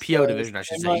the FPO division, I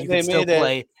should say. You can still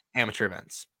play amateur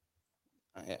events.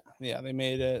 Yeah, they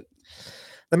made it.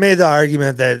 They made the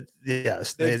argument that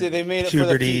yes, they made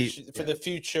it for the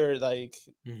future, like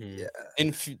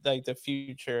in like the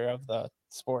future of the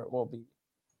sport will be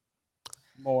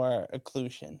more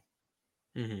inclusion.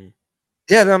 Mm-hmm.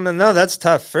 Yeah, no, that's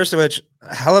tough. First of which,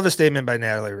 hell of a statement by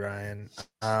Natalie Ryan.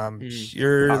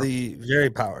 Purely very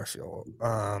powerful,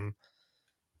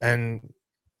 and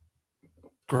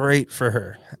great for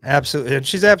her. Absolutely, and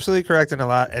she's absolutely correct in a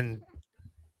lot. And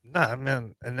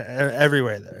and every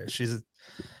way there, she's a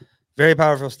very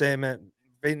powerful statement.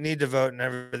 They need to vote and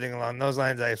everything along those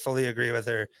lines. I fully agree with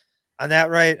her on that,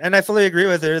 right? And I fully agree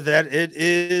with her that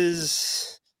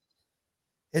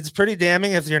it's pretty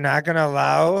damning if you're not going to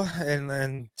allow,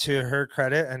 and to her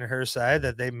credit and her side,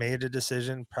 that they made a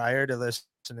decision prior to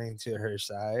listening to her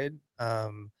side.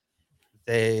 And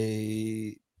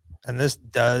this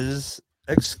does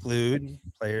exclude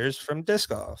players from disc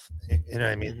golf. You know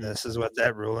what I mean? Mm-hmm. This is what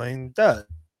that ruling does.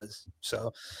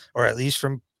 So, or at least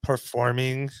from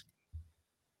performing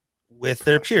with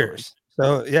their peers.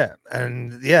 So yeah,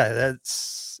 and yeah,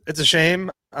 it's a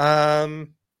shame.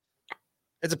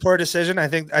 It's a poor decision. I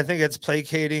think it's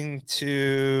placating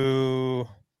to.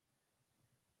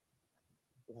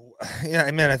 Yeah,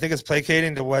 I mean, I think it's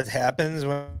placating to what happens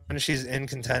when she's in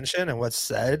contention and what's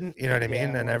said. You know what I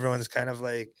mean? And everyone's kind of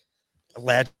like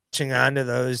latching on to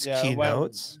those key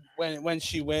notes. When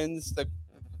she wins, the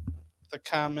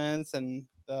comments and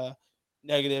the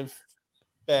negative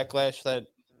backlash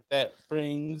that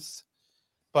brings.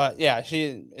 But yeah,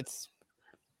 it's.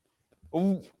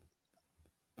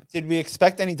 Did we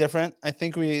expect any different? I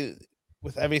think with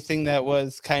everything that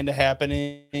was kind of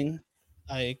happening,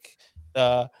 like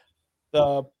the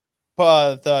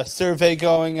survey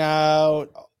going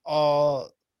out, all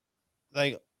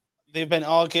like they've been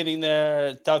all getting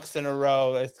their ducks in a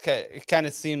row. It kind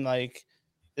of seemed like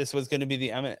this was going to be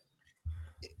the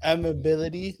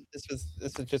amenability. This was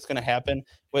just going to happen.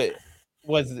 Did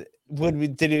we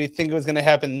think it was going to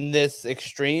happen this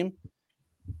extreme,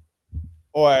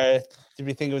 or did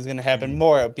we think it was going to happen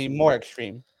be more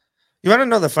extreme? You want to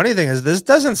know the funny thing is this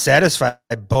doesn't satisfy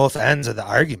both ends of the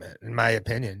argument, in my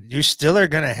opinion. You still are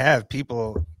going to have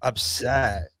people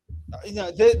upset. But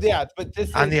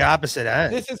this on the opposite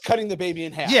end. This is cutting the baby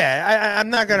in half. Yeah,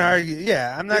 I'm not going to argue.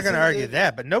 Yeah, I'm not going to argue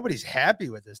that, but nobody's happy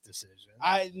with this decision.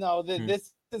 I know that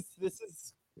this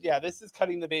is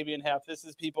cutting the baby in half. This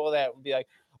is people that would be like,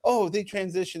 oh, they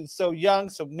transitioned so young,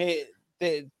 so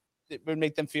it would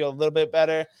make them feel a little bit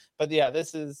better. But yeah,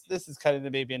 this is cutting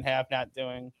the baby in half. Not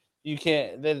doing. You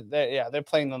can't. They're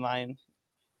playing the line.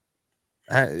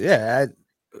 Absolutely.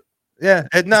 Yeah.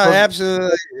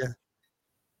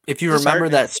 If you remember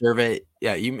that survey,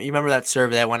 you remember that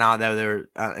survey that went out there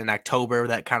in October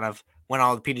that kind of went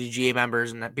all the PDGA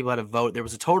members and that people had to vote. There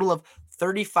was a total of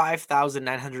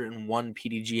 35,901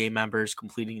 PDGA members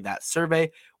completing that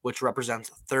survey, which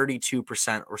represents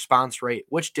 32% response rate,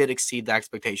 which did exceed the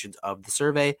expectations of the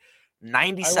survey.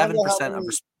 97% of.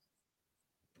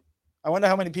 I wonder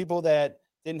how many people that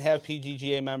didn't have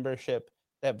PDGA membership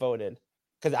that voted,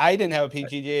 because I didn't have a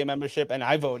PDGA membership and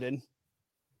I voted.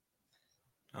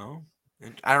 Oh,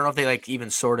 I don't know if they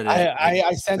even sorted it.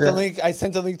 I sent the link. I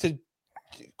sent the link to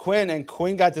Quinn, and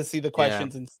Quinn got to see the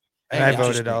questions, and I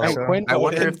voted also.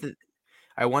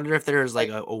 I wonder if there's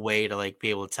a way to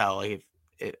be able to tell. I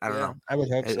don't know. I would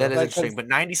hope so. That is interesting. But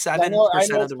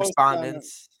 97% of the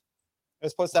respondents. It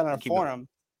was posted on a forum.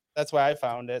 That's why I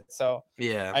found it. So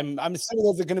yeah, I'm assuming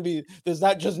there's going to be. There's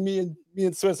not just me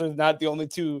and Swiss are not the only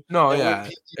two. No, yeah,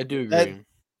 I do agree.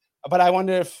 But I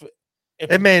wonder if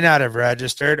it may not have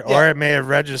registered, or it may have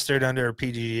registered under a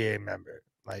PGA member.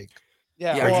 Or you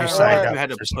had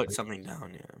to put something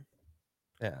down.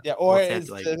 Yeah. Or is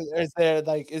there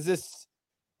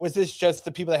was this just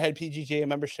the people that had PGA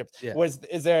memberships? Yeah.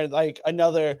 Is there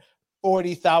another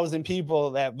 40,000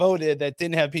 people that voted that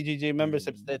didn't have PGA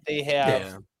memberships that they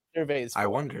have surveys for? I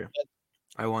wonder.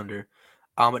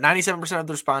 But 97% of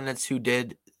the respondents who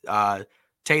did started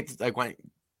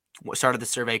the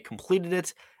survey completed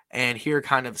it. And here are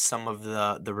kind of some of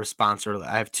the response. Or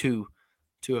I have two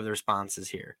of the responses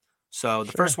here. So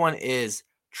the first one is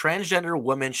Transgender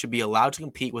women should be allowed to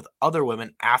compete with other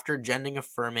women after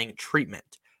gender-affirming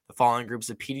treatment. The following groups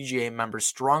of PDGA members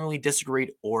strongly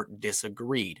disagreed or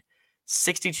disagreed.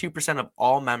 62% of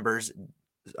all members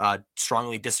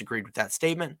strongly disagreed with that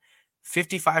statement.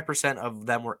 55% of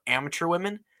them were amateur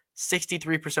women.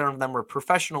 63% of them were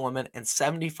professional women, and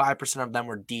 75% of them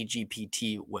were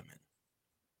DGPT women.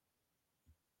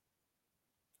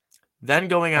 Then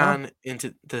going on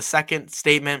into the second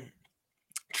statement,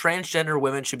 transgender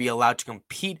women should be allowed to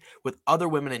compete with other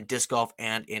women in disc golf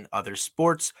and in other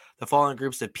sports. The following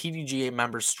groups of PDGA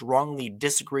members strongly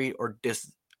disagreed or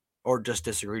just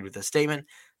disagreed with the statement.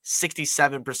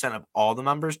 67% of all the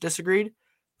members disagreed.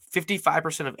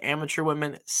 55% of amateur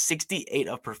women, 68%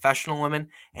 of professional women,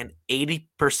 and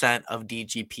 80% of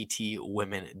DGPT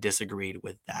women disagreed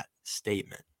with that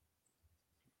statement.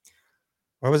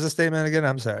 What was the statement again?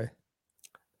 I'm sorry.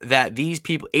 That these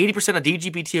people, 80% of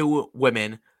DGPT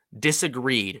women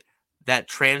disagreed that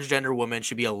transgender women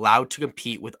should be allowed to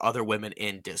compete with other women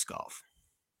in disc golf.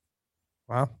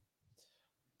 Wow.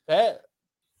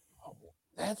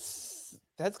 That's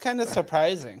kind of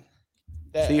surprising.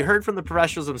 So you heard from the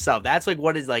professionals themselves. That's like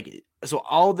what is like. So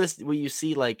all this, what you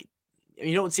see, like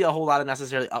you don't see a whole lot of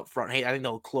necessarily upfront hate. I think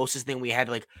the closest thing we had,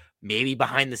 like maybe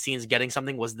behind the scenes getting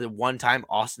something, was the one time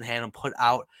Austin Hannum put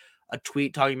out a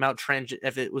tweet talking about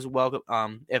if it was welcome,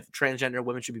 if transgender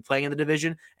women should be playing in the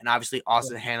division. And obviously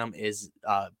Austin Hannum is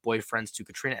boyfriends to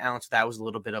Katrina Allen. So that was a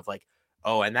little bit of like,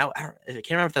 oh, and that I can't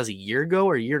remember if that was a year ago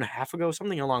or a year and a half ago,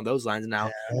 something along those lines.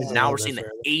 Now we're seeing that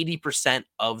 80%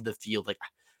 of the field, like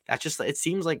that's just, it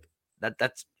seems like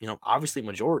that's, obviously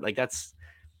majority, like that's,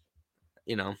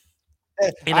 and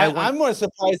I'm more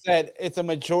surprised that it's a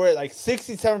majority, like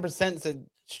 67% said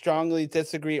strongly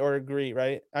disagree or agree,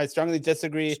 right? I strongly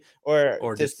disagree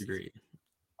or disagree.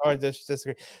 Or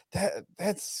disagree.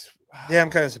 That's I'm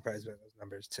kind of surprised by those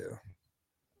numbers too.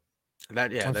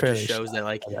 That just shows that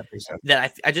like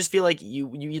that I just feel like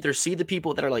you either see the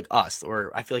people that are like us,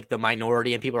 or I feel like the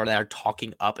minority and people that are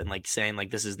talking up and like saying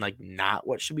like this is like not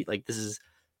what should be, like this is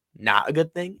not a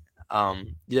good thing. All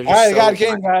right, got a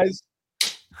game, guys.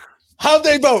 How'd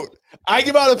they vote? I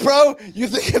give out a pro. You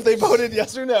think if they voted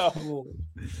yes or no?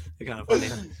 They're kind of funny.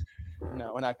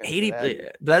 No, we're not gonna 80.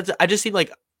 But I just see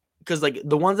like, because like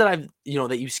the ones that I've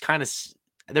that you kind of,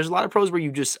 there's a lot of pros where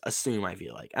you just assume, I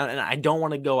feel like, and I don't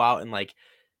want to go out and like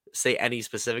say any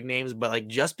specific names, but like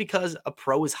just because a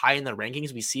pro is high in the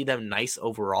rankings, we see them nice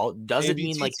overall, doesn't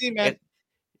mean like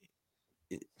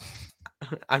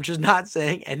I'm just not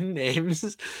saying any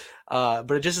names,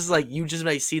 but it just is like you just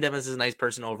might see them as a nice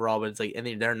person overall, but it's like,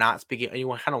 and they're not speaking, and you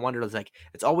kind of wonder, it's like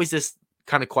it's always this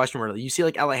kind of question where you see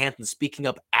like Ella Hansen speaking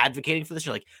up, advocating for this.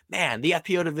 You're like, man, the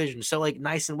FPO division is so like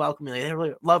nice and welcoming. Like, they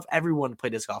really love everyone to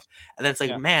play disc golf. And then it's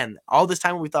like, man, all this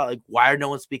time we thought like, why are no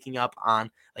one speaking up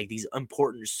on like these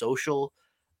important social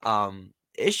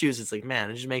issues? It's like,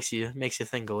 man, it just makes you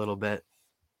think a little bit.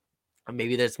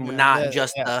 Maybe that's not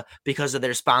just because of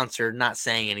their sponsor not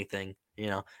saying anything.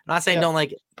 I'm not saying don't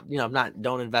like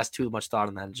don't invest too much thought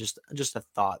in that. Just a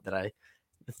thought that I'm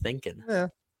thinking. Yeah,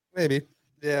 maybe.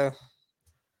 Yeah.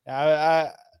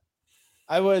 I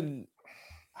would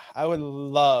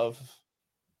love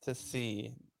to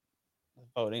see the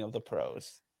voting of the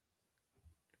pros,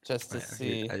 just to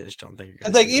see. I just don't think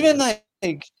it's like even like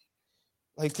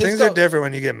things are different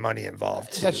when you get money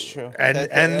involved. Too. That's true, and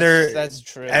that's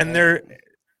true, and they're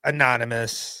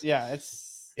anonymous. Yeah,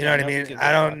 it's what I mean.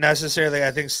 I don't necessarily. I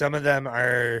think some of them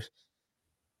are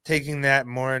taking that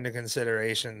more into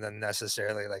consideration than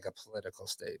necessarily like a political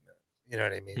statement. You know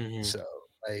what I mean? Mm-hmm. So.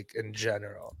 Like in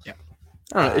general, I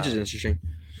don't know. It's just interesting.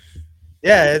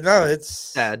 Yeah, no, it's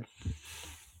sad.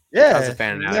 Yeah, I was a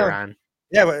fan of Ryan.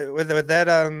 Yeah, with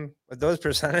that with those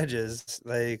percentages,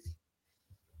 like,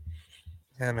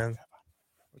 yeah, man,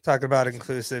 we're talking about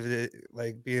inclusive,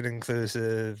 like being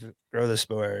inclusive, grow the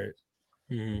sport,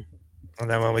 and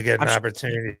then when we get an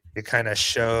opportunity to kind of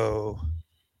show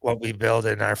what we build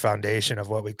in our foundation of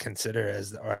what we consider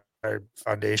as our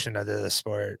foundation of the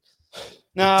sport.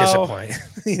 No, disappoint.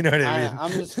 You know what I mean?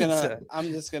 I'm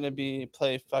just gonna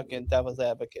play fucking devil's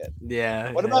advocate.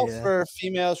 Yeah. What about for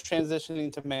females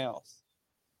transitioning to males?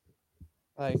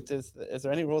 Like, is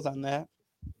there any rules on that?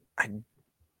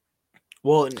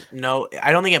 Well, no,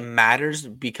 I don't think it matters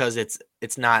because it's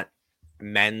not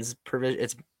men's provision.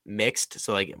 It's mixed,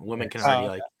 so like women can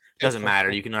already it doesn't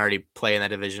matter. You can already play in that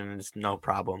division. It's no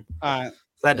problem. So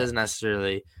that doesn't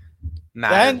necessarily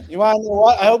matter. Then you want to know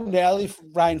what? I hope Natalie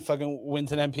Ryan fucking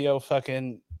wins an MPO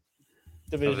fucking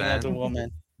division as a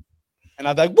woman, and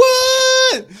I'm like,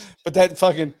 what? But that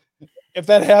fucking, if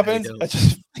that happens, I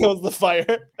just feels the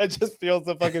fire. That just feels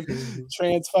the fucking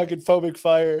trans fucking phobic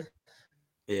fire.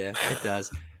 Yeah, it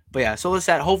does. But yeah, so with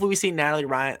that, hopefully we see Natalie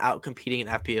Ryan out competing in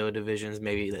FPO divisions.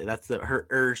 Maybe that's her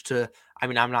urge to. I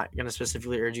mean, I'm not going to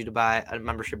specifically urge you to buy a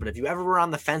membership, but if you ever were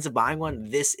on the fence of buying one,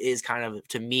 this is kind of,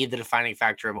 to me, the defining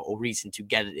factor of a reason to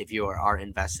get it if you are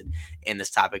invested in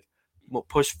this topic.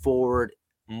 Push forward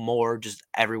more, just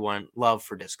everyone love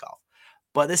for disc golf.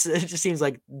 But it just seems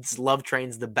like this love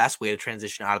train's the best way to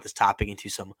transition out of this topic into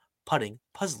some putting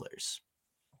puzzlers.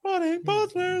 Putting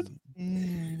puzzlers.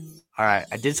 All right,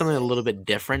 I did something a little bit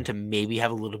different to maybe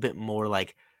have a little bit more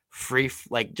like free,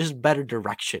 like just better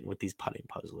direction with these putting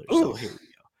puzzlers. So here we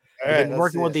go. I've been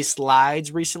working with these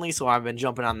slides recently, so I've been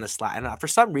jumping on the slide. And for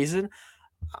some reason,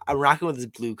 I'm rocking with this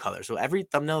blue color. So every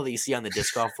thumbnail that you see on the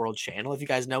Disc Golf World channel, if you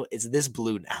guys know, it's this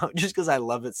blue now, just because I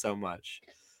love it so much.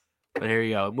 But here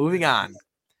you go. Moving on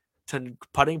to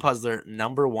putting puzzler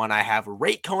number 1, I have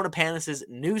Rate Kona Panis's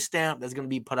new stamp that's going to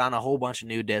be put on a whole bunch of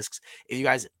new discs. If you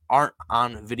guys aren't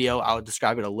on video, I'll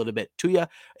describe it a little bit to you.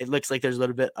 It looks like there's a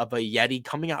little bit of a Yeti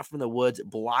coming out from the woods,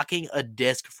 blocking a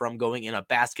disc from going in a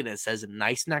basket. And it says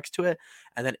nice next to it.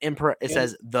 And then it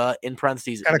says in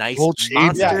parentheses, nice monster.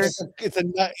 Yeah,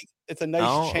 it's a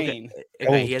nice chain.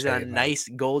 Okay. He has a nice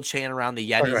gold chain around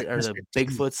the Yetis or the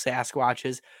Bigfoot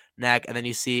Sasquatch's neck. And then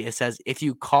you see it says, if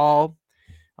you call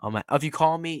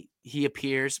me, he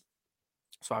appears.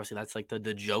 So obviously that's like the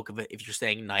joke of it. If you're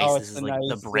saying nice, this is like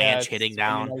the branch hitting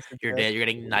down. You're dead. You're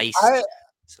getting nice.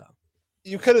 So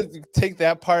you could have take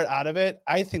that part out of it.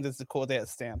 I think this is a cool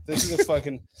stamp. This is a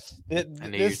fucking.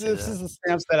 This is the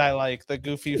stamps that I like. The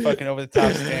goofy fucking over the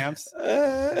top stamps.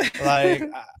 Like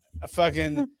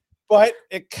fucking. But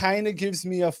it kind of gives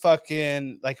me a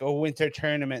fucking like a winter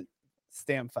tournament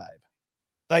stamp vibe.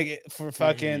 Like for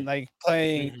fucking like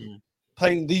playing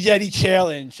the Yeti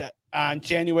Challenge on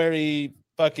January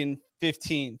fucking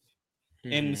 15th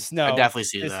in snow. I definitely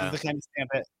see this that. Is the kind of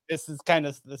stamp this is kind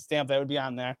of the stamp that would be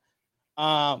on there.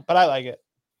 But I like it.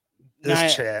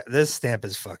 This stamp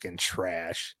is fucking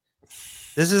trash.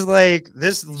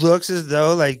 This looks as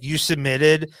though like you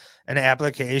submitted an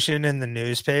application in the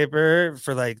newspaper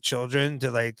for like children to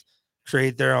like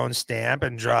create their own stamp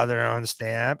and draw their own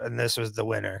stamp, and this was the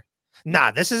winner.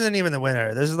 Nah, this isn't even the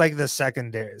winner. This is like the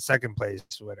second place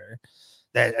winner.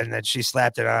 And then she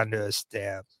slapped it onto a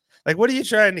stamp. Like, what are you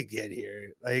trying to get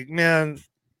here? Like, man,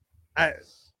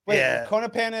 Kona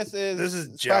Panis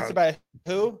is sponsored by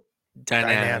who?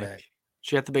 Dynamic.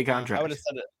 She got the big contract. I would have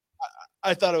said it.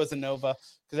 I thought it was a Nova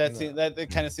because that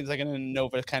kind of seems like a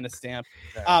Nova kind of stamp.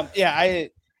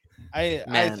 I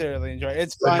thoroughly enjoy it.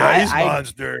 It's fun.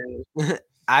 Monster.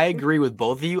 I agree with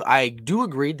both of you. I do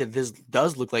agree that this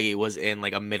does look like it was in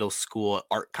like a middle school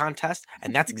art contest.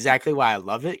 And that's exactly why I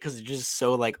love it, because it's just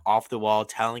so like off the wall,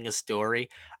 telling a story.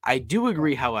 I do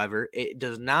agree, however, it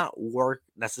does not work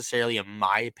necessarily, in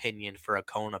my opinion, for a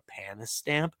Kona Panis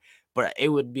stamp. But it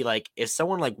would be like if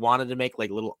someone like wanted to make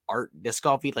like little art disc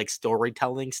golfy like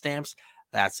storytelling stamps.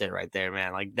 That's it right there,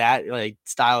 man. Like that, like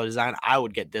style of design, I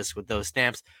would get this with those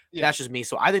stamps. Yeah. That's just me.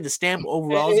 So I think the stamp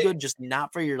overall is good, just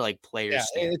not for your like players.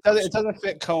 Yeah, it doesn't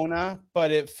fit Kona,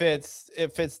 but it fits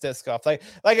disc golf. Like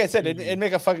I said, it'd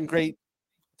make a fucking great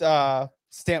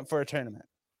stamp for a tournament.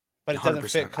 But it doesn't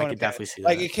fit Kona. I could definitely see that.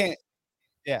 Like it can't.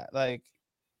 Yeah, like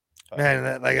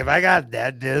man, like if I got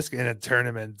that disc in a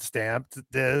tournament stamped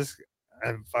disc,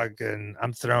 I'm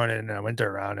throwing it in a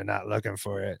winter round and not looking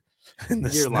for it. In the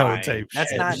You're snow lying. type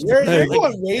That's shit. not. You're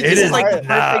going way it too is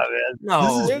hard.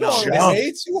 No, you're going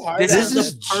way too hard. This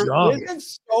is junk.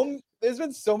 There's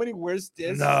been so many worse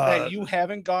discs that you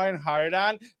haven't gone hard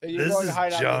on. That you're going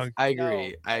hard on. I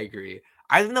agree.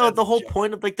 I know the whole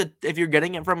point of like if you're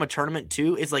getting it from a tournament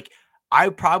too, is like I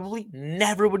probably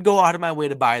never would go out of my way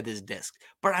to buy this disc,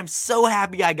 but I'm so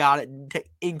happy I got it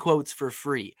in quotes for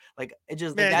free. Like it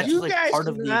just that's just like part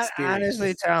of the experience.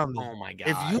 Honestly, tell me, oh my god,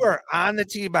 if you are on the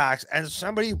tee box and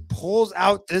somebody pulls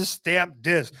out this stamped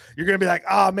disc, you're gonna be like,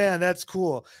 "Oh man, that's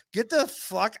cool. Get the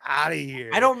fuck out of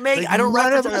here." I don't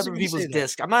reference other people's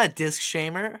disc. I'm not a disc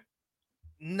shamer.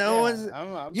 No one's.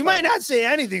 You might not say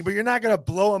anything, but you're not gonna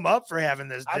blow him up for having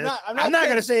this disc. I'm not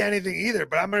gonna say anything either,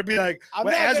 but I'm gonna be like,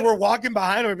 we're walking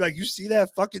behind him, I'm like, you see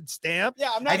that fucking stamp?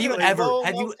 Yeah, I'm not. Have you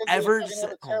ever?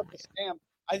 Stamp?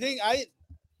 I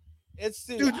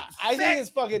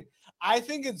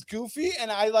think it's goofy,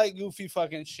 and I like goofy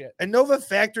fucking shit. And Nova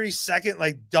Factory second,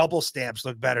 like double stamps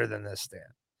look better than this stamp,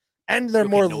 and they're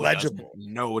more legible.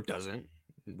 No, it doesn't.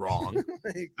 Wrong.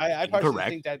 I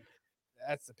personally think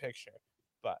that's the picture.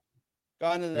 Go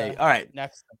on to the all right.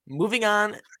 Next. Moving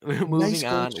on. We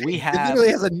have. It literally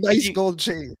has a nice gold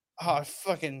chain. Oh,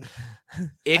 fucking.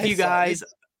 If you guys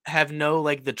have no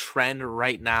like the trend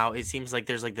right now. It seems like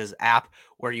there's like this app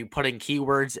where you put in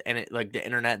keywords and it like the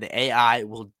internet, the AI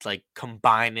will like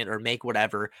combine it or make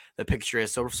whatever the picture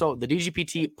is. So the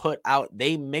DGPT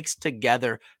they mixed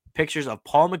together pictures of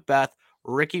Paul Macbeth,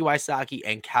 Ricky Wysocki,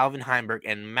 and Calvin Heimberg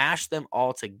and mashed them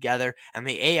all together. And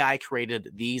the AI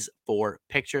created these 4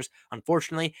 pictures.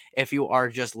 Unfortunately, if you are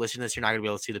just listening to this, you're not going to be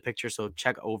able to see the picture. So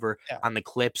check over on the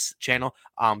Clips channel.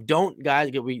 Don't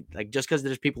guys just because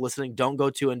there's people listening, don't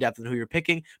go too in depth in who you're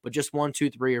picking, but just 1,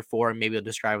 2, 3, or 4, and maybe I'll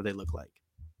describe what they look like.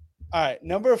 All right,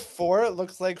 number 4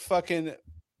 looks like fucking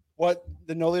what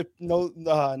the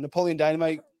Napoleon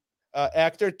Dynamite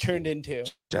actor turned into.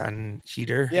 Jon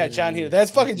Heder. Yeah, Jon Heder. That's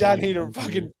fucking Jon Heder.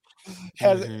 Fucking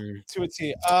has to a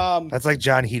T. That's like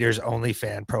Jon Heder's only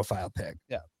fan profile pic.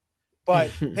 Yeah, but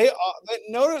hey,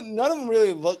 none of them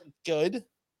really look good.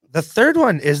 The third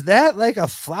one, is that like a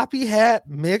floppy hat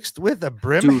mixed with a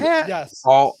brim hat? Yes.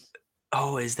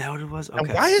 Oh, is that what it was? Okay.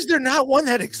 And why is there not one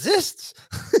that exists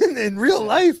in real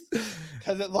life?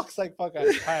 Because it looks like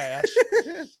fucking trash.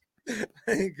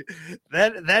 Like,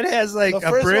 that has like the a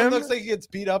first brim. one looks like he gets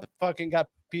beat up. Fucking got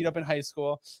beat up in high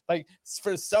school. Like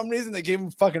for some reason they gave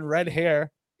him fucking red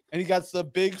hair, and he got the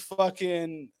big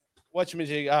fucking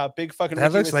big fucking.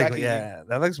 That looks like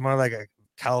that looks more like a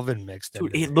Calvin mixed.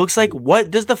 Dude, it looks like what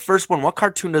does the first one? What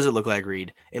cartoon does it look like,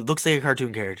 Reed? It looks like a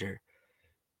cartoon character.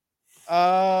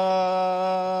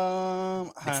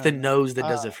 It's the nose that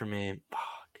does it for me.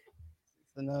 Fuck.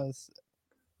 The nose.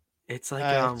 It's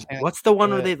like what's the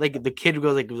one where they like the kid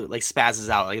goes like spazzes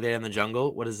out like they're in the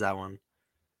jungle? What is that one?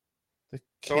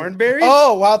 Thornberry?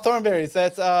 Oh, Wild Thornberries.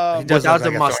 That's without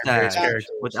the mustache.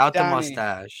 Without the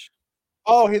mustache.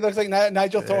 Oh, he looks like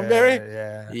Nigel Thornberry.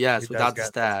 Yeah. Yes, without the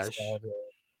stash.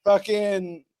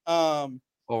 Fucking oh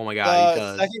my god,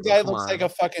 the second guy looks like a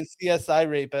fucking CSI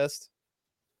rapist.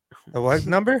 The what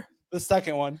number? The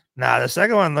second one. Nah, the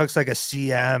second one looks like a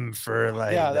CM for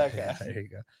like. Yeah, that guy. Yeah, there you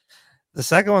go. The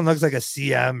second one looks like a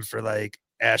CM for like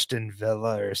Ashton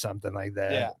Villa or something like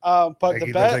that. Yeah. But like the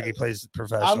he best, looks like he plays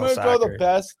professional. I'm gonna soccer. go the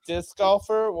best disc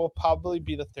golfer will probably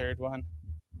be the third one.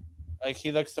 Like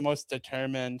he looks the most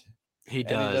determined. He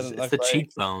does. It's the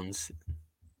cheekbones.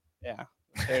 Yeah,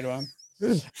 the third one.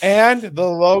 And the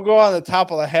logo on the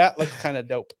top of the hat looks kind of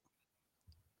dope.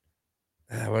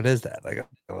 What is that? Like an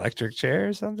electric chair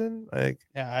or something? Like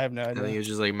yeah, I have no idea. I think it's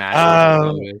just like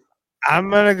matching.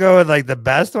 I'm gonna go with like the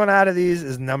best one out of these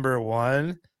is number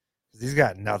 1. He's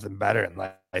got nothing better in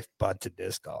life but to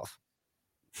disc golf.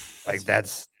 Like that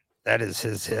is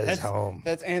his home.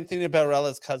 That's Anthony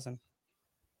Barella's cousin.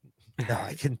 No,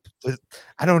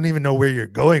 I don't even know where you're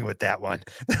going with that one.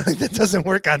 That doesn't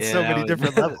work on so many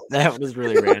different levels. That was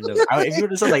really random. If you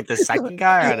would have said like the second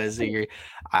guy,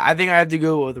 I think I have to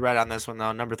go with red on this one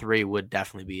though. Number 3 would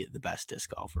definitely be the best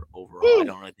disc golfer overall. Woo! I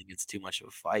don't really think it's too much of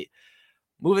a fight.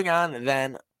 Moving on,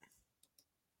 then.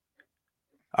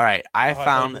 All right, I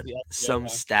found some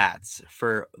stats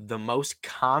for the most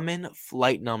common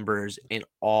flight numbers in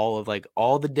all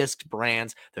the disc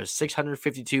brands. There's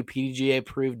 652 PDGA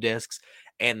approved discs,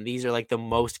 and these are like the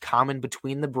most common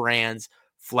between the brands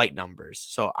flight numbers.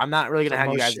 So I'm not really gonna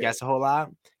have you guys guess a whole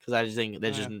lot because I just think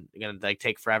they're just gonna like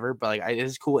take forever. But like, it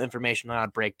is cool information on how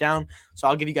to break down. So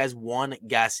I'll give you guys one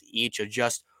guess each of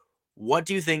just. What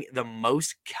do you think the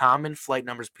most common flight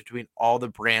numbers between all the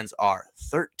brands are?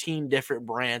 13 different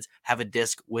brands have a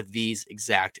disc with these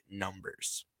exact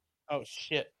numbers. Oh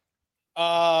shit.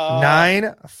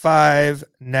 9, 5,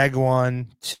 neg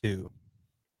 1, 2.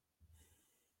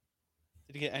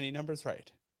 Did you get any numbers right?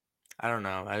 I don't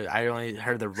know. I only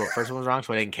heard the first one was wrong,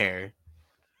 so I didn't care.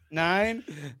 9,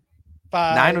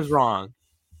 5. 9 was wrong.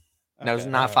 Okay, that was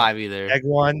not 5 either. Neg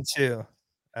 1, 2.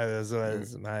 That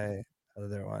was my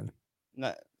other one.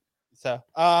 No. So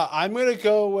I'm gonna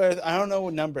go with I don't know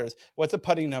what numbers. What's a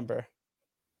putting number?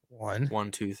 1.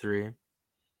 1, 2, 3.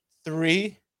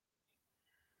 3.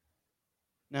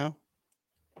 No.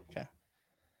 Okay.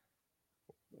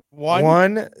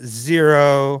 1,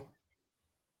 0.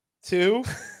 2.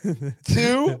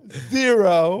 2,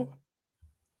 0.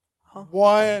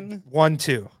 1. 1,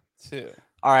 2. 2.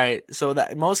 All right, so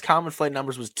the most common flight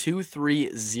numbers was 2,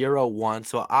 3, 0, 1.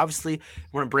 So obviously,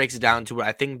 when it breaks it down to it,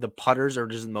 I think the putters are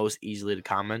just most easily to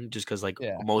common, just because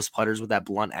most putters with that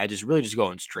blunt edge is really just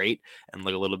going straight and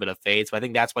like a little bit of fade. So I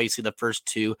think that's why you see the first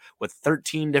two with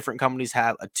 13 different companies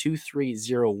have a 2, 3,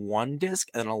 0, 1 disc,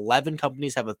 and 11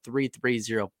 companies have a 3, 3,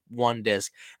 0, 1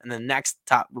 disc. And the next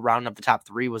top round up the top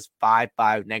 3 was 5,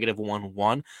 5, negative 1,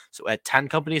 1. So at 10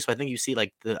 companies, so I think you see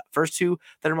like the first two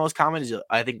that are most common is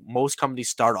I think most companies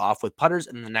start off with putters,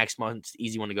 and the next most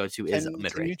easy one to go to is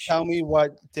mid-range. Can you tell me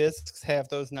what discs have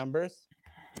those numbers?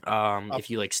 If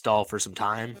you like stall for some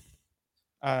time.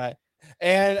 All right.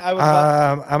 And I would.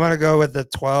 I'm gonna go with the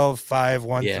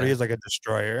 12-5-1-3 is like a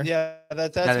destroyer. Yeah,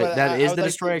 that's that what that is would the like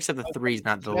destroyer, to, except the three's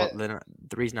not the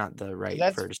three's not the right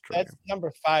for a destroyer. That's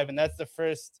number 5, and that's the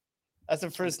first. That's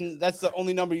the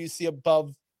only number you see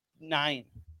above 9.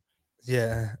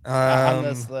 Yeah. On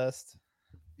this list.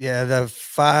 Yeah, the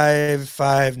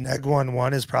 5-5 neg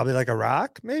 1-1 is probably like a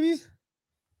rock, maybe.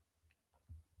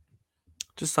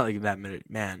 Just not like that minute,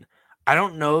 man. I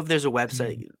don't know if there's a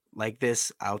website like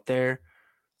this out there,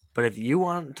 but if you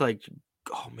want to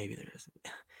maybe there isn't.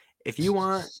 If you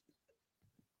want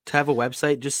to have a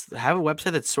website, just have a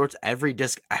website that sorts every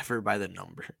disc ever by the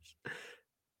numbers.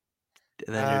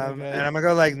 And I'm gonna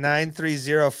go like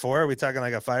 9304. Are we talking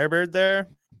like a Firebird there?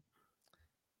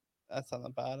 That's on the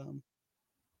bottom.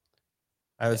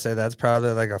 I would say that's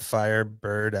probably like a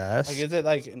Firebird S. Like, is it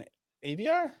like an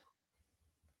AVR?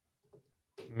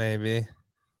 Maybe.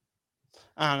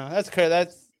 I don't know. That's crazy.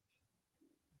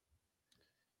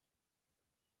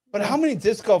 But how many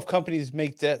disc golf companies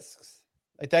make discs?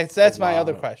 Like that's my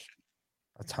other question.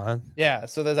 A ton. Yeah,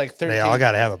 so there's like 13. They all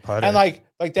got to have a putter. And like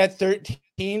that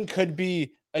 13 could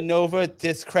be a Nova,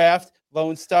 Discraft,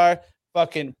 Lone Star,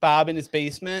 fucking Bob in his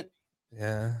basement.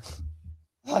 Yeah.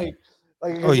 Like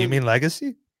oh, you mean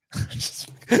Legacy?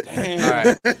 Damn. All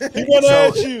right. He went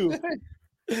at you.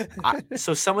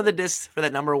 So some of the discs for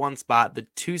that number 1 spot, the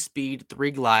 2-speed,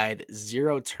 3 glide,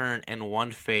 0 turn, and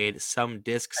 1 fade. Some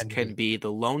discs can be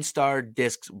the Lone Star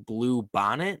Discs Blue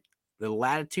Bonnet, the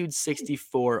Latitude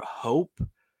 64 Hope,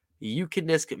 Yukon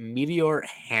Disc Meteor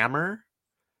Hammer,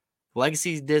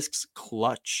 Legacy Discs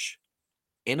Clutch,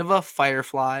 Innova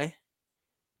Firefly,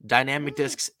 Dynamic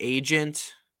Discs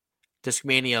Agent,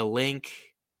 Discmania Link,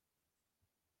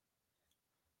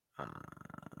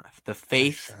 the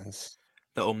Faith,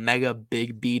 the Omega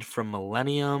Big Bead from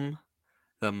Millennium,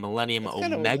 the Millennium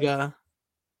Omega,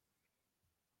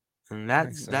 and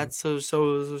that's so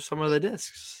some of the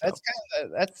discs. So.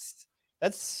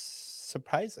 That's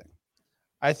surprising.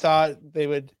 I thought they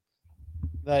would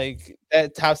like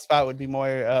that top spot would be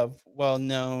more of well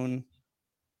known.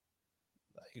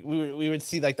 Like we would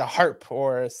see like the harp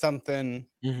or something,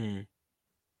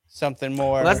 something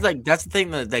more. Well, that's the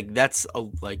thing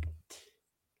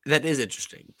that is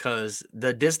interesting because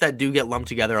the discs that do get lumped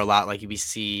together a lot, like we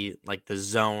see like the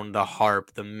Zone, the Harp,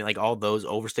 all those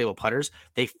overstable putters,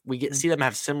 see them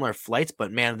have similar flights,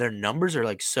 but man, their numbers are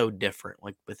like so different,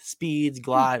 like with speeds,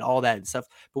 glide, all that and stuff.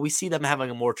 But we see them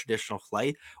having a more traditional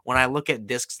flight. When I look at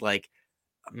discs, like,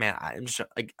 man, I'm just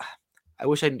like, I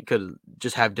wish I could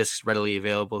just have discs readily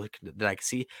available that I could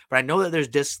see, but I know that there's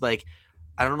discs like.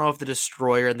 I don't know if the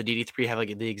Destroyer and the DD3 have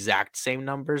like the exact same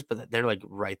numbers, but they're like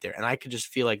right there. And I could just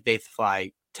feel like they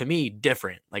fly to me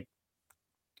different, like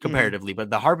comparatively. But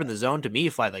the Harp and the Zone to me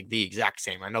fly like the exact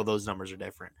same. I know those numbers are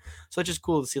different. So it's just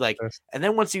cool to see like, and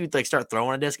then once you like start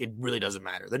throwing a disc, it really doesn't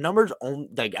matter. The numbers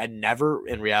I never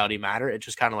in reality matter. It's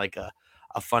just kind of like a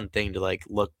fun thing to like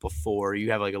look before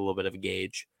you have like a little bit of a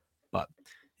gauge. But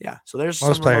yeah, so there's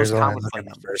most some players of those common common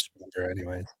numbers.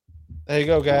 Anyways. There you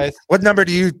go, guys. What number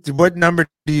do you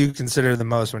consider the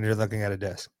most when you're looking at a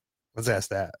disc? Let's ask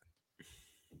that.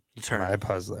 Turn. My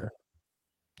puzzler.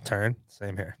 Turn.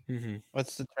 Same here.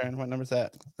 What's the turn? What number's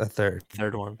that? The third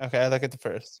one. Okay, I look at the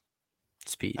first.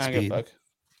 Speed. Gotcha.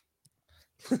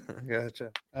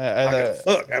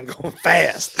 Look, I'm going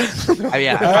fast. I probably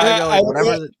go like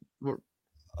whatever.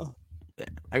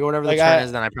 I go whatever the turn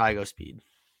is, then I probably go speed.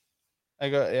 I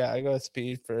go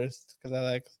speed first because I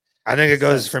like. I think it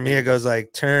goes for me. It goes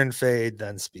like turn, fade,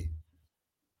 then speed,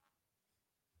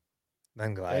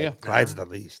 then glide. Yeah. Glide's the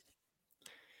least.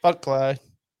 Fuck glide.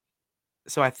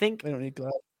 So I think we don't need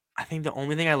glide. I think the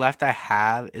only thing I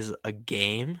have is a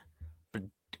game. But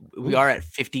we are at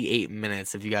 58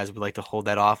 minutes. If you guys would like to hold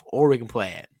that off, or we can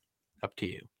play it. Up to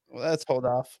you. Well, let's hold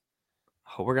off.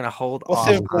 We're gonna hold. We'll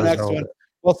save it for the next one.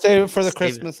 We'll save it for the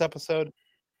Christmas episode.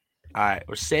 All right,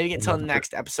 we're saving it until the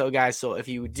next episode, guys. So if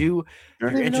you're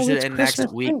interested in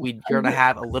next week, we're going to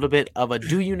have a little bit of a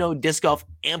Do You Know Disc Golf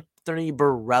Anthony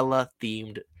Barella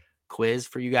themed quiz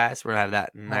for you guys. We're going to have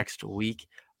that next week,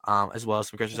 as well as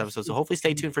some Christmas episodes. So hopefully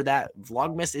stay tuned for that.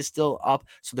 Vlogmas is still up.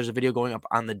 So there's a video going up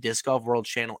on the Disc Golf World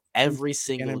channel every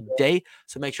single day.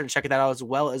 So make sure to check that out, as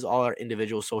well as all our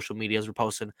individual social medias. We're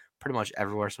posting pretty much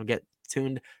everywhere. So get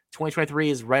tuned. 2023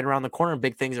 is right around the corner.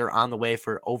 Big things are on the way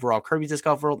for overall Kirby's Disc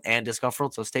Golf World and Disc Golf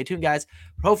World. So stay tuned, guys.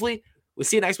 Hopefully, we'll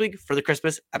see you next week for the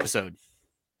Christmas episode.